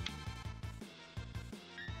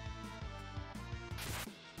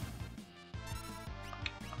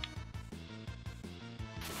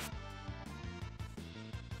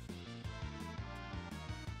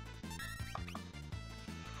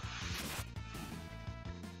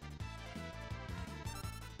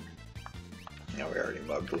 No, we already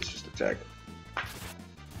mugged. Let's just attack it.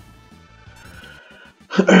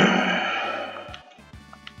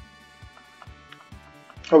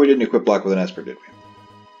 Oh, we didn't equip block with an Esper, did we?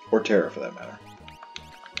 Or Terra, for that matter.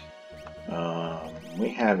 We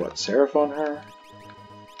had, what, Seraph on her?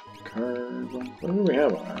 What do we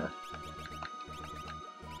have on her?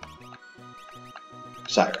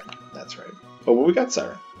 Siren, that's right. Oh, well, we got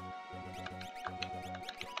Siren.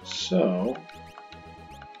 So,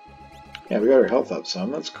 yeah, we got her health up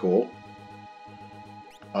some. That's cool.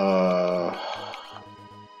 I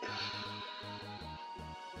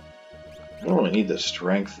don't really need the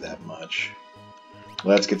strength that much.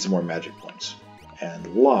 Let's get some more magic points.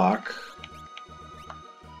 And Locke,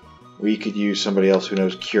 we could use somebody else who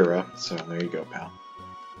knows Cura. So there you go, pal.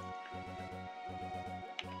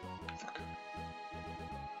 Fuck.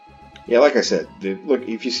 Yeah, like I said, look,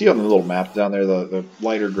 if you see on the little map down there, the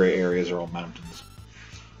lighter gray areas are all mountains.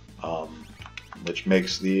 Which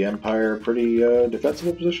makes the Empire a pretty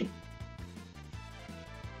defensible position.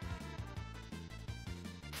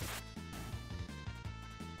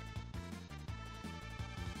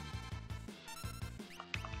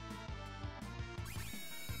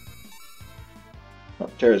 Oh,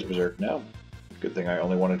 Terra's berserk now. Good thing I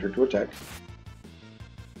only wanted her to attack.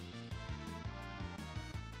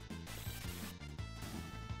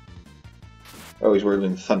 Oh, he's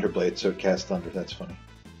wielding Thunderblade, so it casts thunder. That's funny.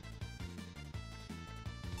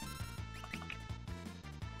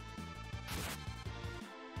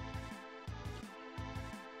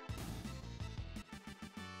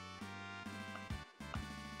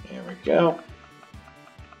 There we go.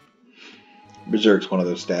 Berserk's one of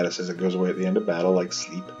those statuses that goes away at the end of battle, like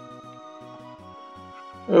sleep.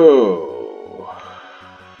 Oh.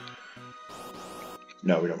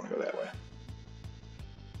 No, we don't want to go that way.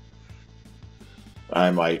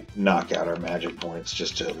 I might knock out our magic points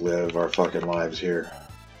just to live our fucking lives here.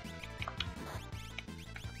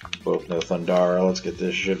 Both know Thundara. Let's get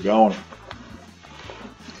this shit going.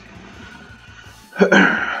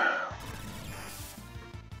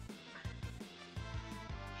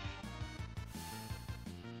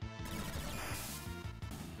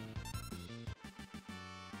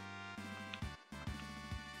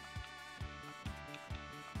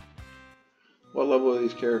 What level are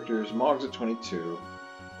these characters? Mog's at 22.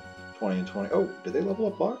 20 and 20. Oh, did they level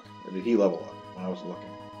up Locke? Or did he level up when I was looking?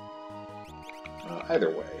 Either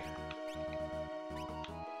way.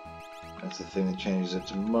 That's the thing that changes it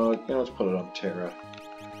to Mug. You know, let's put it on Terra.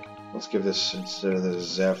 Let's give this, instead of the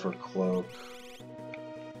Zephyr Cloak,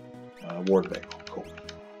 Ward Bagel. Cool.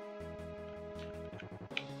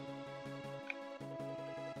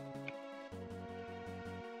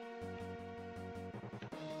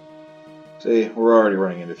 See, we're already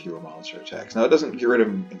running into fewer monster attacks. Now, it doesn't get rid of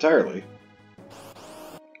them entirely.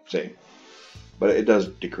 See. But it does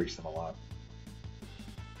decrease them a lot.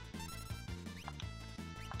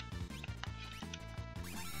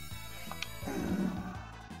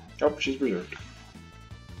 Oh, she's reserved.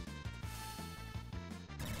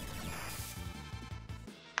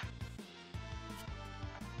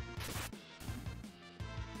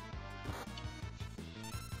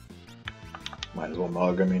 Might as well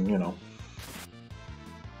mug, I mean, you know.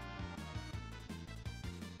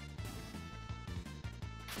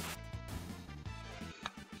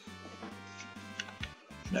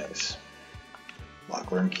 Nice. Lock,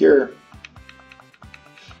 Learn, Cure.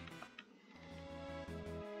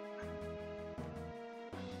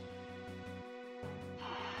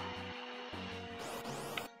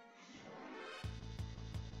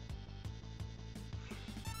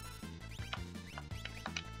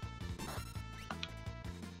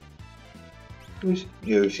 We've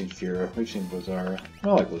seen Fira, we've seen Blizzara. I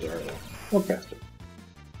like Blizzara though. We'll cast it.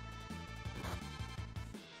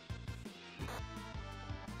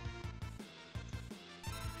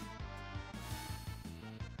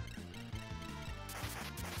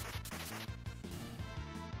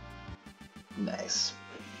 Nice.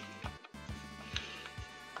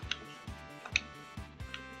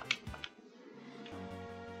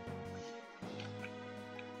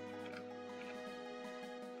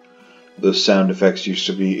 Those sound effects used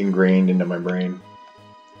to be ingrained into my brain.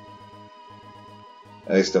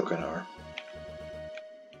 They still kind of are.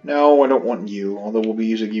 No, I don't want you, although we'll be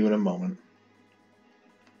using you in a moment.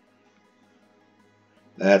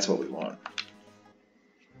 That's what we want.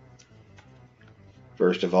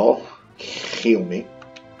 First of all, heal me.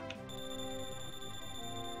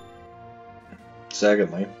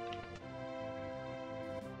 Secondly,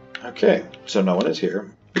 okay, so no one is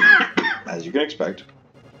here, as you can expect.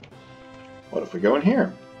 What if we go in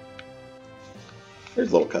here?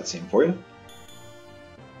 Here's a little cutscene for you.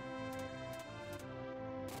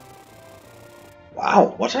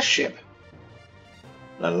 Wow, what a ship!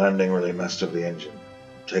 That landing really messed up the engine.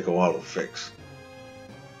 Take a while to fix.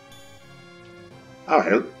 I'll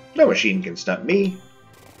help. No machine can stop me.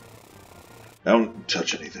 Don't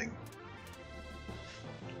touch anything.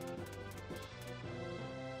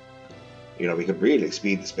 You know, we could really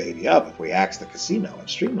speed this baby up if we axed the casino and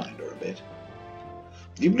streamlined her a bit.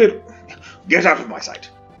 You little... Get out of my sight!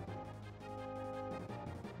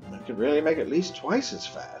 I could really make at least twice as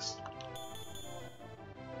fast.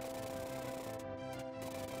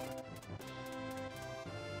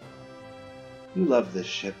 You love this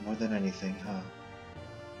ship more than anything, huh?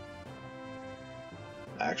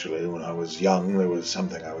 Actually, when I was young, there was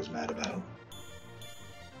something I was mad about.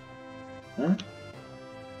 Huh?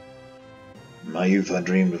 In my youth, I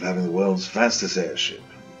dreamed of having the world's fastest airship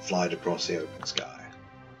and fly it across the open sky.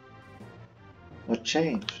 What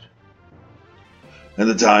changed? At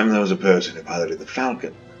the time, there was a person who piloted the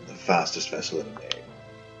Falcon, the fastest vessel ever made.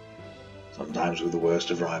 Sometimes we were the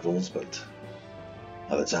worst of rivals, but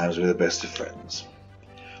other times we were the best of friends.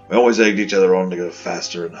 We always egged each other on to go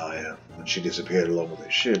faster and higher. When she disappeared along with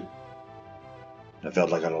her ship, I felt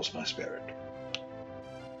like I lost my spirit.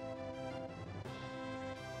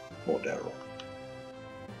 Poor Daryl.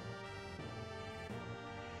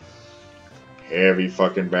 Heavy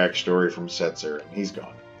fucking backstory from Setzer, and he's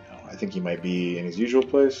gone. Now, I think he might be in his usual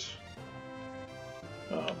place.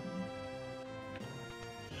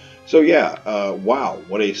 So yeah, wow,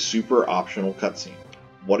 what a super optional cutscene.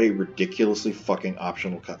 What a ridiculously fucking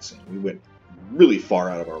optional cutscene. We went really far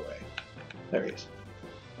out of our way. There he is.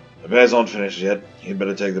 The bear's aren't finished yet. You'd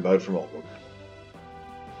better take the boat from Oldbrook.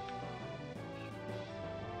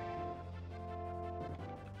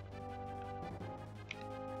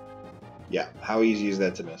 Yeah, how easy is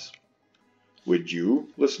that to miss? Would you,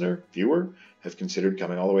 listener, viewer, have considered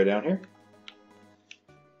coming all the way down here?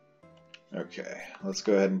 Okay, let's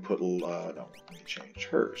go ahead and put, no, let me change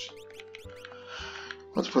hers.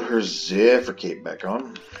 Let's put her Zephyr Cape back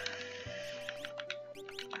on.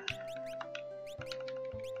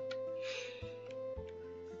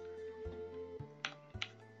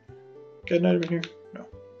 Got an item in here? No.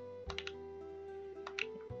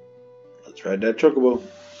 Let's ride that chocobo.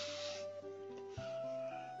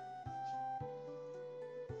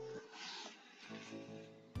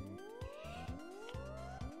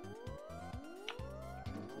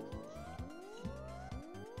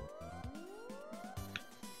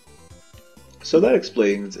 So that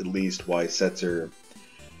explains at least why Setzer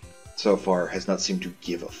so far has not seemed to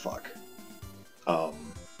give a fuck.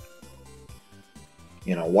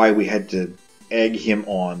 You know, why we had to egg him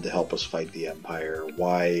on to help us fight the Empire,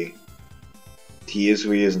 why he is who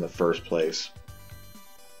he is in the first place.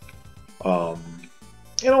 And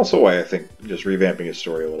also why I think just revamping his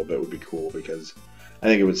story a little bit would be cool, because I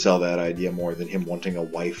think it would sell that idea more than him wanting a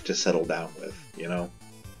wife to settle down with, you know?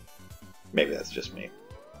 Maybe that's just me.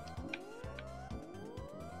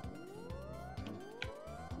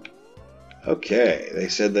 Okay, they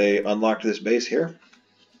said they unlocked this base here.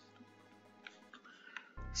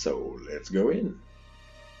 So let's go in.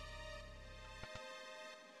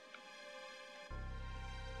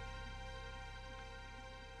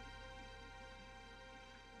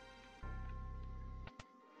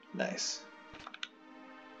 Nice.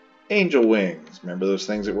 Angel wings. Remember those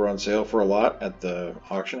things that were on sale for a lot at the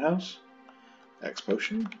auction house? X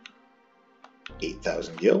potion.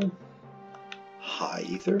 8,000 gil. High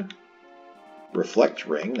ether. Reflect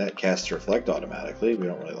ring. That casts reflect automatically. We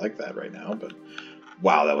don't really like that right now, but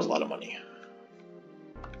wow, that was a lot of money.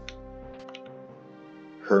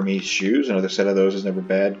 Hermes shoes. Another set of those is never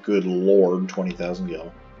bad. Good lord, 20,000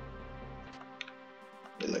 gil.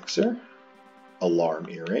 Elixir. Alarm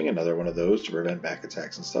earring, another one of those to prevent back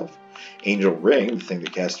attacks and stuff. Angel ring, the thing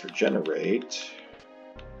that casts regenerate.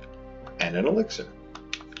 And an elixir.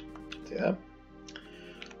 See that?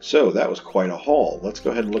 So that was quite a haul. Let's go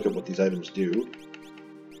ahead and look at what these items do.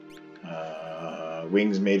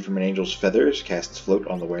 Wings made from an angel's feathers, casts float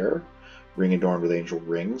on the wearer. Ring adorned with angel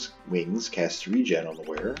rings. Wings casts regen on the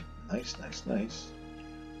wearer. Nice, nice, nice.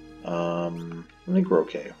 I think we're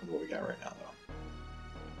okay with what we got right now, though.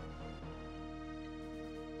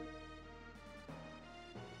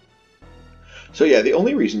 So yeah, the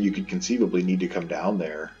only reason you could conceivably need to come down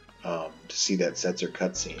there to see that Setzer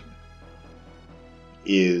cutscene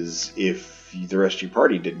is if the rest of your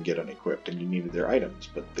party didn't get unequipped and you needed their items,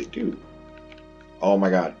 but they do. Oh my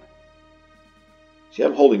god. See,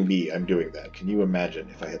 I'm holding B, I'm doing that. Can you imagine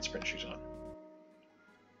if I had sprint shoes on?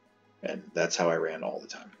 And that's how I ran all the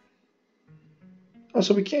time. Oh,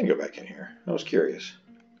 so we can go back in here. I was curious.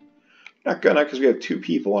 Not gonna, because we have 2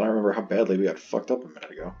 people, and I remember how badly we got fucked up a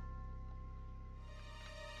minute ago.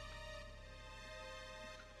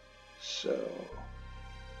 So...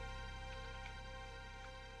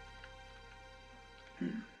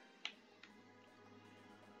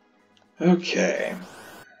 Okay.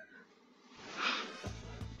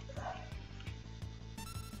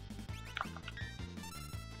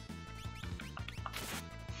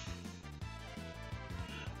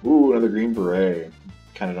 Ooh, another green beret.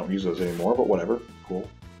 Kind of don't use those anymore, but whatever. Cool.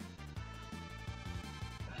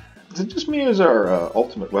 Is it just me, or is our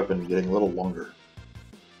ultimate weapon getting a little longer?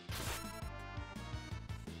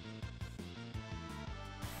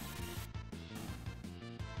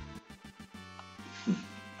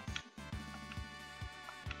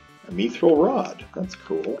 A mithril rod. That's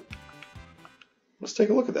cool. Let's take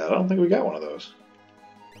a look at that. I don't think we got one of those.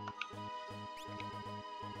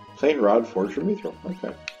 Plain rod forged from mithril.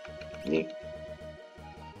 Okay. Neat.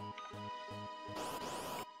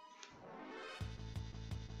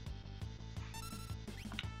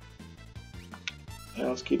 Yeah,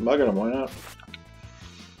 let's keep mugging them. Why not?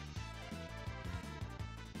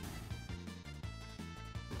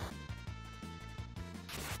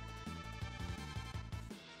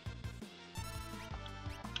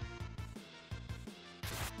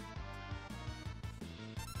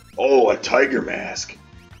 Oh, a tiger mask.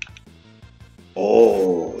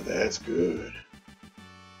 Oh, that's good.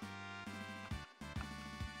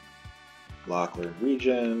 Locklear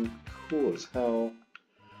regen. Cool as hell.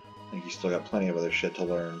 I think he's still got plenty of other shit to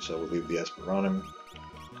learn, so we'll leave the Esper on him.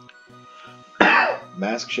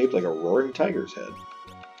 Mask shaped like a roaring tiger's head.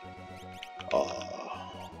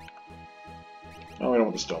 No, we don't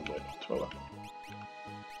want the stone blade. That's my weapon.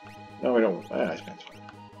 No, we don't. Ice man's fine.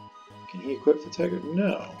 Can he equip the tiger?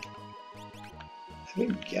 No. I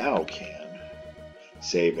think Gao can.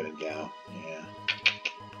 Save it in Gao. Yeah.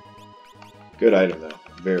 Good item, though.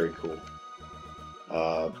 Very cool.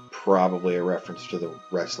 Probably a reference to the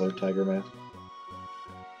wrestler Tiger Mask,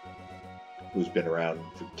 who's been around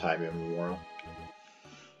for time immemorial.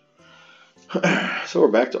 So we're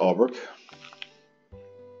back to OWCH.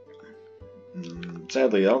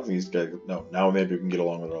 Sadly, I don't think these guys... No, now maybe we can get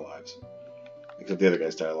along with our lives. Except the other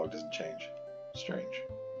guy's dialogue doesn't change. Strange.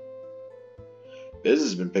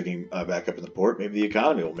 Business has been picking back up in the port. Maybe the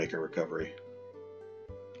economy will make a recovery.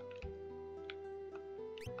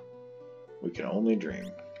 We can only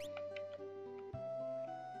dream.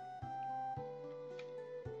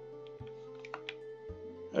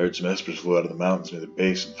 heard some espers flew out of the mountains near the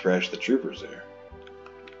base and thrashed the troopers there.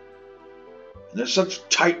 And they're such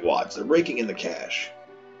tightwads, they're raking in the cash.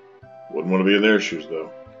 Wouldn't want to be in their shoes,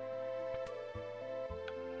 though.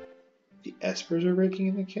 The espers are raking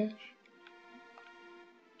in the cash?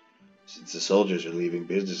 Since the soldiers are leaving,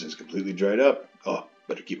 business is completely dried up. Oh,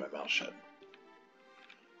 better keep my mouth shut.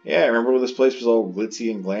 Yeah, remember when this place was all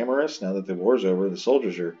glitzy and glamorous? Now that the war's over, the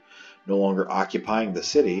soldiers are no longer occupying the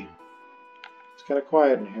city. It's kind of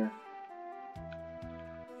quiet in here.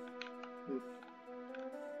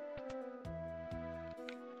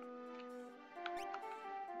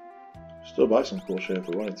 Still buy some cool shit if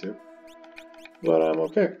we wanted to. But I'm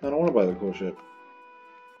okay. I don't want to buy the cool shit.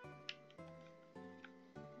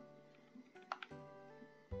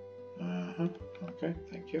 Okay,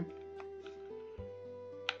 thank you.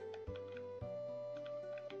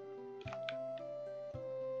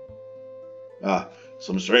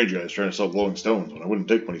 Some strange guy is trying to sell glowing stones when I wouldn't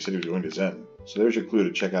take one. He said he was going to Zen. So there's your clue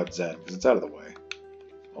to check out Zen, because it's out of the way.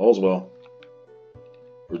 All's well.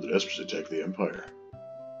 Heard that espers attacked the Empire.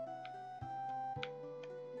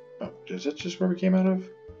 Oh, is that just where we came out of?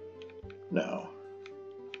 No.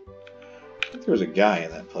 I think there was a guy in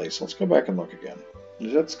that place. Let's go back and look again.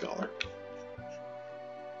 There's that scholar.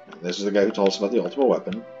 And this is the guy who told us about the ultimate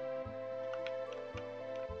weapon.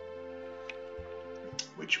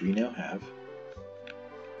 Which we now have.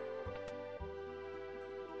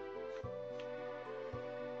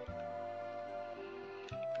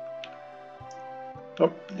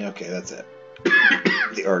 Oh, okay, that's it.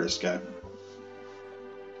 The artist guy.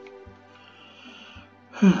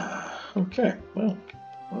 Okay, well,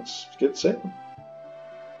 let's get sailing.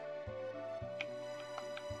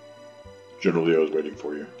 General Leo is waiting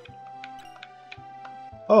for you.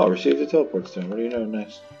 Oh, received the teleport stone. What do you know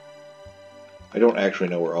next? I don't actually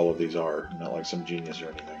know where all of these are. I'm not like some genius or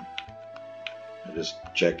anything. I just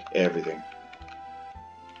check everything.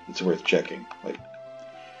 It's worth checking. Like,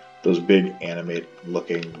 those big animate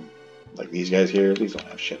looking, like these guys here, these don't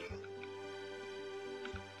have shit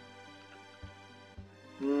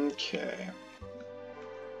in them. Okay.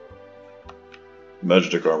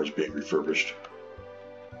 Magitek armor is being refurbished.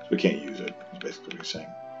 So we can't use it, is basically what he's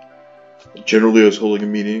saying. General Leo is holding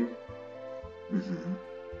a meeting.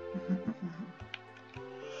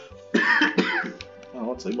 Well,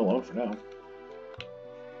 let's leave him alone for now.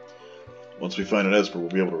 Once we find an esper, we'll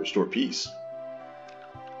be able to restore peace.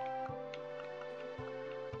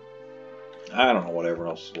 I don't know what everyone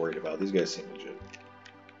else is worried about. These guys seem legit.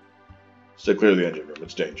 Stay clear of the engine room.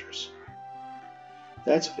 It's dangerous.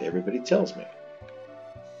 That's what everybody tells me.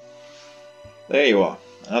 There you are.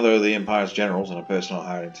 Another of the Empire's generals and a personal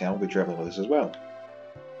hiding town will be traveling with us as well.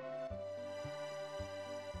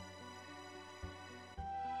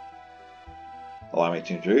 Allow me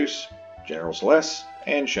to introduce General Celeste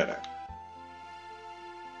and Shadow.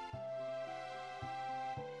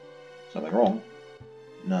 Something wrong?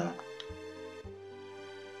 No.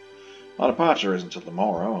 Our departure isn't until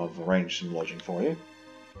tomorrow. I've arranged some lodging for you.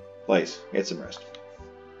 Please, get some rest.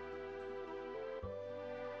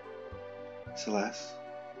 Celeste?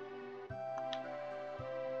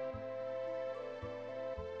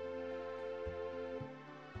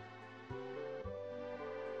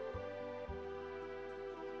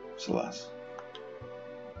 Celeste.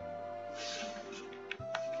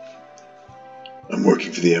 I'm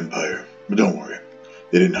working for the Empire, but don't worry.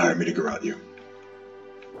 They didn't hire me to garrote you.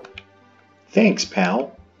 Thanks,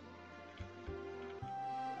 pal.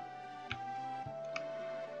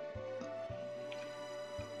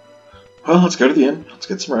 Well, let's go to the inn. Let's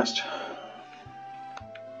get some rest.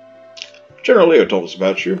 General Leo told us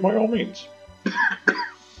about you, by all means.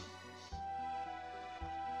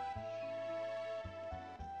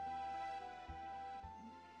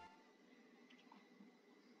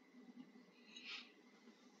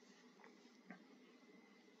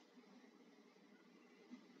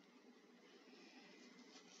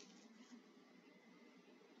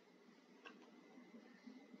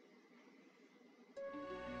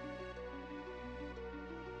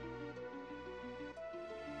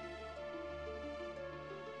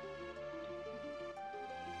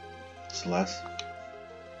 Celeste.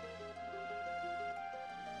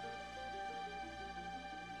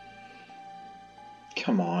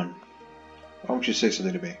 Come on. Why don't you say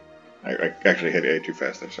something to me? I actually hit A too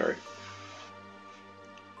fast there, sorry.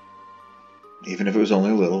 Even if it was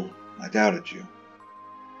only a little, I doubted you.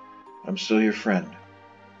 I'm still your friend.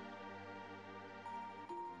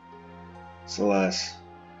 Celeste.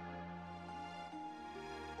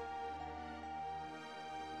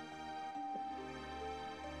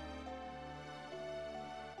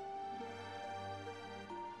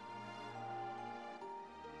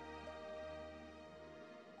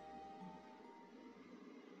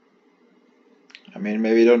 mean,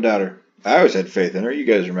 maybe you don't doubt her. I always had faith in her, you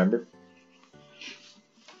guys remember.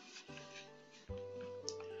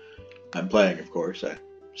 I'm playing, of course. I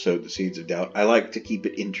sowed the seeds of doubt. I like to keep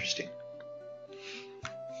it interesting.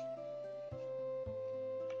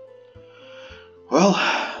 Well,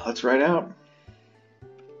 let's ride out.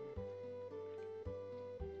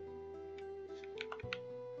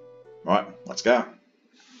 Alright, let's go.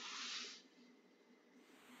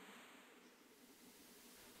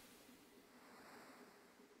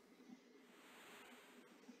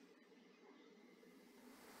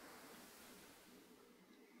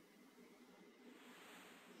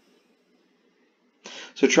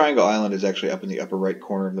 So Triangle Island is actually up in the upper right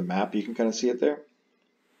corner of the map. You can kind of see it there.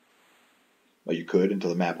 Well, you could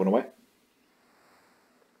until the map went away.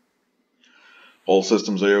 All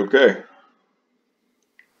systems are okay.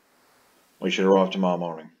 We should arrive tomorrow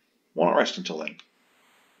morning. Won't rest until then.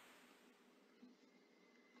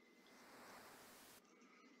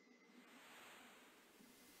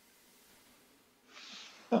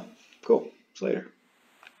 Oh, cool. See you later.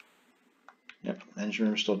 Yep, engine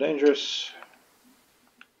room still dangerous.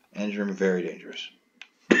 Engine room very dangerous.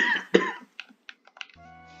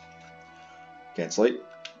 Can't sleep.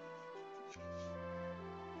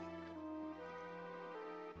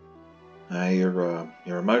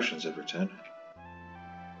 Your emotions have returned.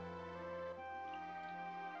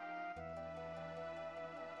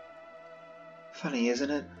 Funny, isn't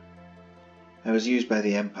it? I was used by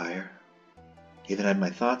the Empire. Even had my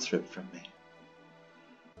thoughts ripped from me.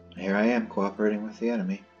 Here I am, cooperating with the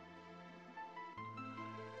enemy.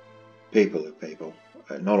 People are people.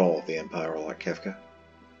 Not all of the Empire are like Kefka.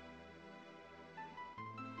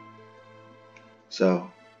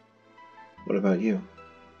 So, what about you?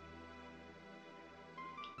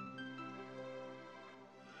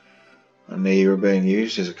 I knew you were being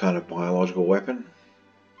used as a kind of biological weapon.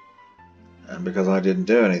 And because I didn't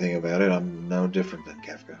do anything about it, I'm no different than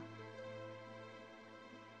Kefka.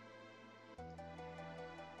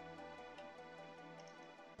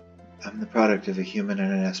 I'm the product of a human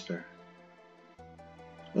and an Esper.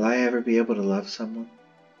 Will I ever be able to love someone?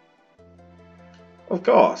 Of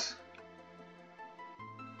course.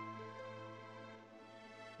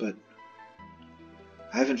 But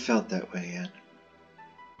I haven't felt that way yet.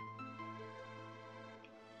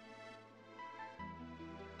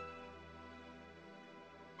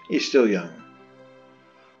 You're still young.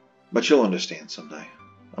 But you'll understand someday.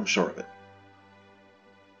 I'm sure of it.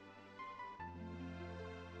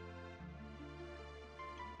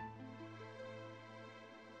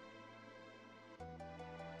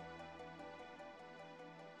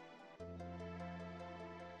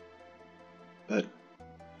 But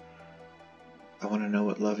I want to know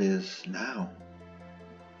what love is now.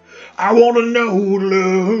 I want to know what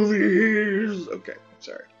love is. Okay,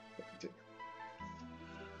 sorry. We'll continue.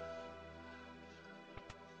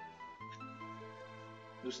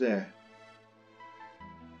 Who's there?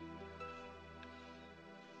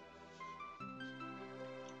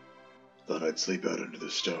 Thought I'd sleep out under the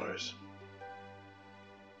stars.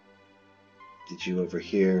 Did you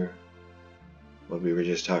overhear what we were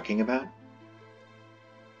just talking about?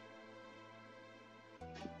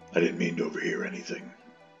 I didn't mean to overhear anything.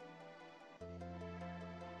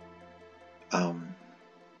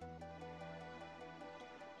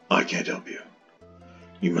 I can't help you.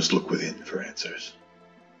 You must look within for answers.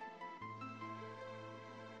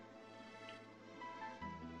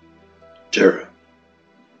 Terra.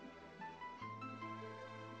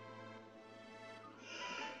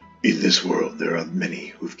 In this world, there are many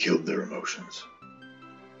who've killed their emotions.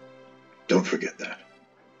 Don't forget that.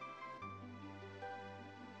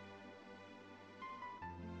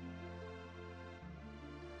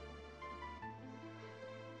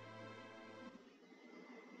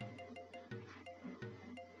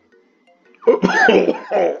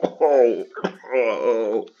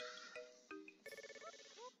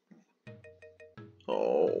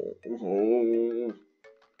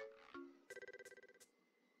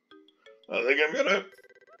 I think I'm gonna...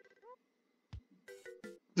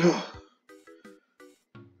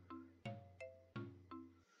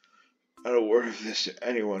 I don't word of this to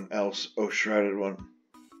anyone else, oh shrouded one.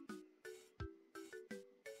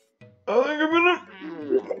 I think I'm gonna...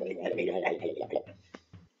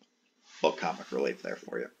 Little comic relief there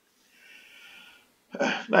for you.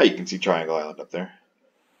 Now you can see Triangle Island up there.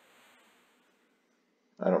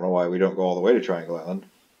 I don't know why we don't go all the way to Triangle Island.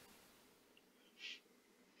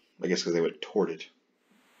 I guess because they went toward it.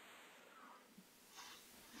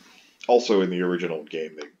 Also in the original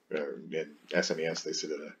game, in SNES, they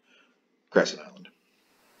said Crescent Island.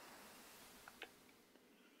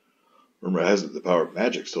 Rumor has it the power of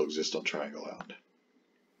magic still exists on Triangle Island.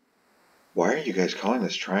 Why are you guys calling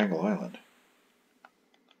this Triangle Island?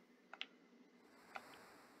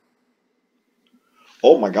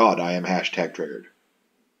 Oh my god, I am hashtag triggered.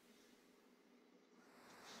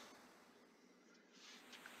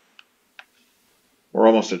 We're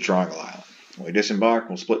almost at Triangle Island. When we disembark,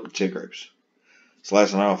 we'll split into 2 groups.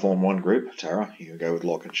 Celeste and I will form one group. Tara, you can go with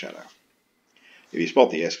Locke and Shadow. If you spot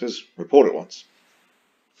the espers, report it once.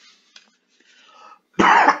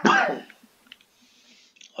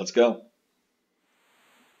 Let's go.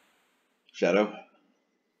 Shadow.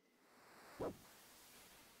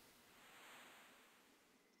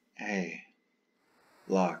 Hey.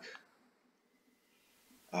 Locke.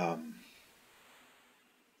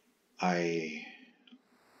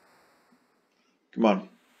 Come on.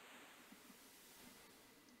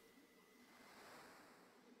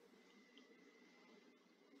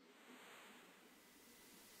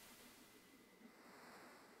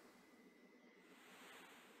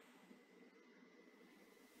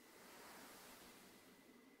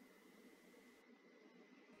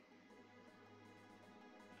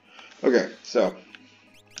 Okay, so,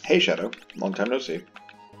 hey Shadow, long time no see.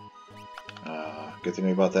 Good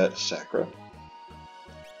thing about that, Sakura.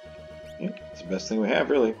 Yeah, it's the best thing we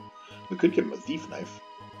have, really. We could give him a thief knife.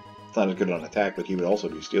 It's not as good on attack, but he would also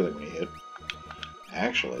be stealing when he hit.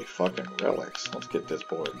 Actually, fucking relics. Let's get this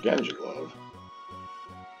boy a Genji glove.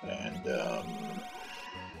 And,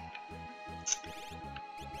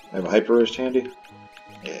 I have a hyper wrist handy.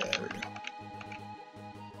 Yeah, there we go.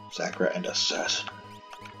 Sakura and Assess.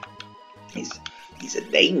 He's a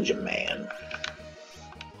danger man.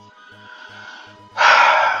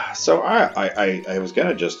 So I was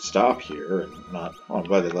gonna just stop here and not. Well, I'm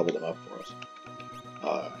glad they leveled him up for us.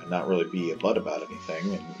 And not really be a butt about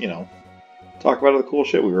anything, and you know, talk about all the cool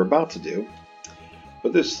shit we were about to do.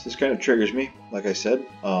 But this kind of triggers me. Like I said,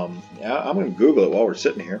 yeah, I'm gonna Google it while we're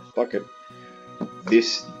sitting here. Fuck it.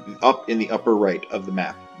 This up in the upper right of the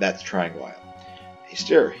map. That's Triangle Island.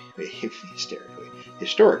 Historically.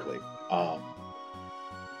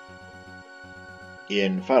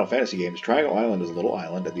 In Final Fantasy games, Triangle Island is a little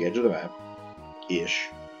island at the edge of the map-ish,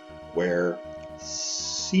 where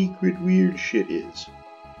secret weird shit is.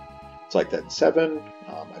 It's like that in 7,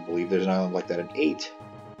 I believe there's an island like that in 8,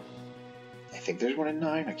 I think there's one in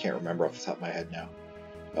 9, I can't remember off the top of my head now,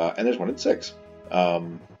 and there's one in 6.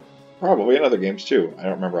 Probably in other games too, I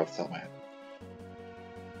don't remember off the top of my head.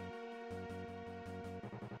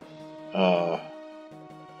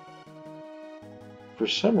 For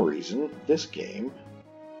some reason, this game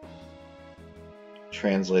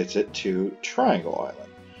translates it to Triangle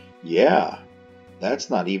Island. Yeah, that's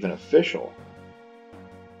not even official.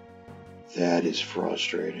 That is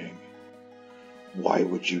frustrating. Why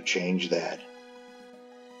would you change that?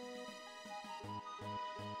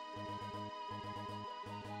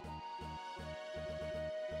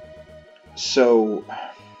 So,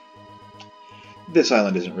 this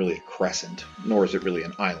island isn't really a crescent, nor is it really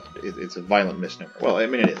an island. It's a violent misnomer. Well, I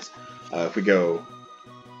mean, it is. If we go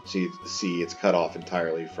see, it's cut off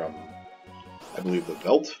entirely from, I believe, the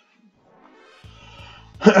Veldt.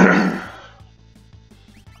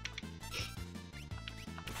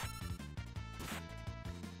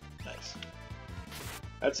 Nice.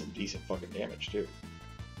 That's some decent fucking damage, too.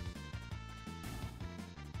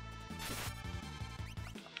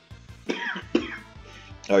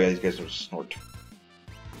 Oh yeah, these guys are snort.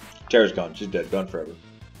 Tara's gone. She's dead. Gone forever.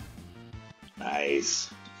 Nice.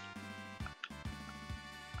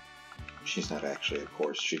 She's not actually, of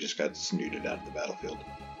course. She just got snooted out of the battlefield.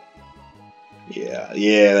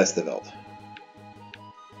 Yeah, that's the Veldt.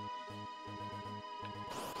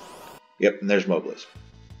 Yep, and there's Mobliz.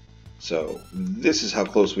 So, this is how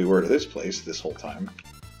close we were to this place this whole time.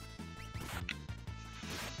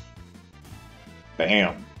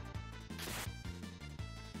 Bam.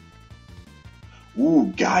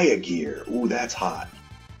 Ooh, Gaia gear. Ooh, that's hot.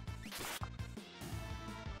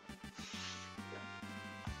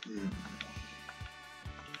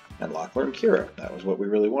 And Locklear and Kira. That was what we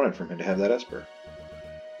really wanted from him, to have that Esper.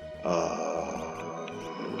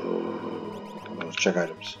 Let's check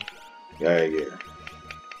items. Gaia gear.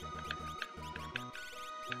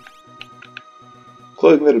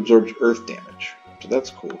 Clothing that absorbs earth damage. So that's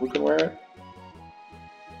cool. Who can wear it?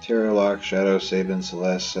 Terra, Locke, Shadow, Sabin,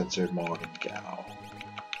 Celeste, Censored, Maud, and Gao.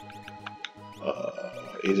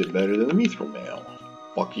 Is it better than the Mithril Mail?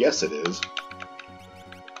 Fuck yes it is.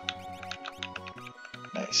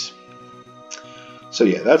 Nice. So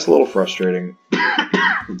yeah, that's a little frustrating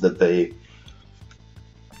that they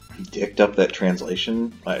dicked up that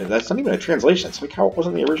translation. That's not even a translation. It's like how it was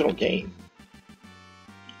in the original game.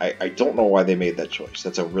 I don't know why they made that choice.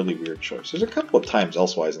 That's a really weird choice. There's a couple of times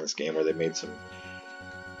elsewise in this game where they made some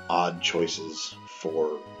odd choices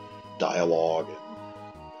for dialogue and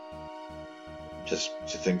just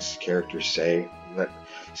to things characters say. That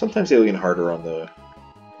sometimes they lean harder on the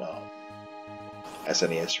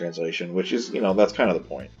SNES translation, which is, that's kind of the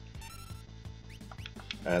point.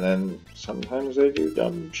 And then sometimes they do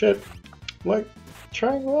dumb shit like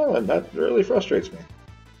Triangle Island. That really frustrates me.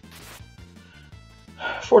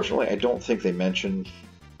 Fortunately, I don't think they mention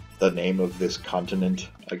the name of this continent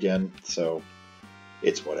again, so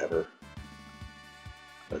it's whatever.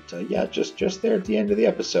 But yeah, just there at the end of the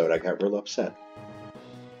episode, I got real upset.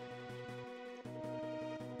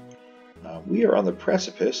 We are on the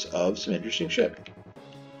precipice of some interesting shit.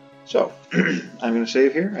 So, I'm going to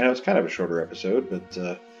save here. I know it's kind of a shorter episode,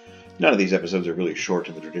 but none of these episodes are really short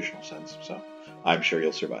in the traditional sense, so I'm sure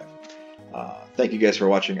you'll survive. Thank you guys for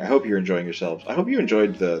watching. I hope you're enjoying yourselves. I hope you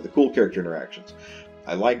enjoyed the cool character interactions.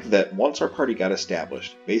 I like that once our party got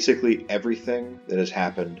established, basically everything that has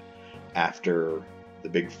happened after the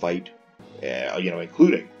big fight,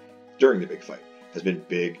 including during the big fight, has been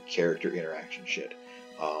big character interaction shit.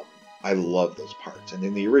 I love those parts. And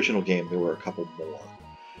in the original game, there were a couple more.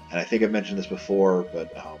 And I think I've mentioned this before,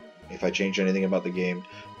 but if I changed anything about the game,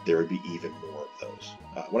 there would be even more of those.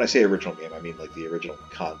 When I say original game, I mean like the original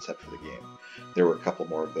concept for the game. There were a couple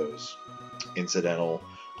more of those incidental,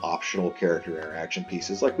 optional character interaction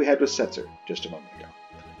pieces like we had with Setzer just a moment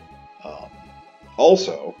ago.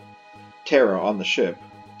 Also, Terra on the ship,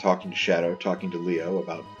 talking to Shadow, talking to Leo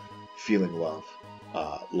about feeling love,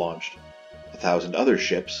 launched 1,000 other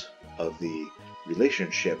ships of the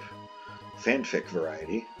relationship fanfic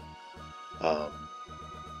variety.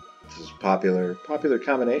 This is popular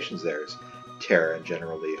combinations there. It's Terra and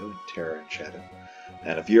General Leo, and Terra and Shadow.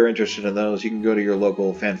 And if you're interested in those, you can go to your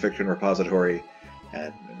local fanfiction repository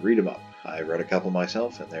and read them up. I read a couple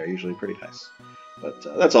myself, and they're usually pretty nice. But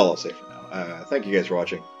that's all I'll say for now. Thank you guys for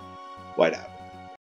watching. White out.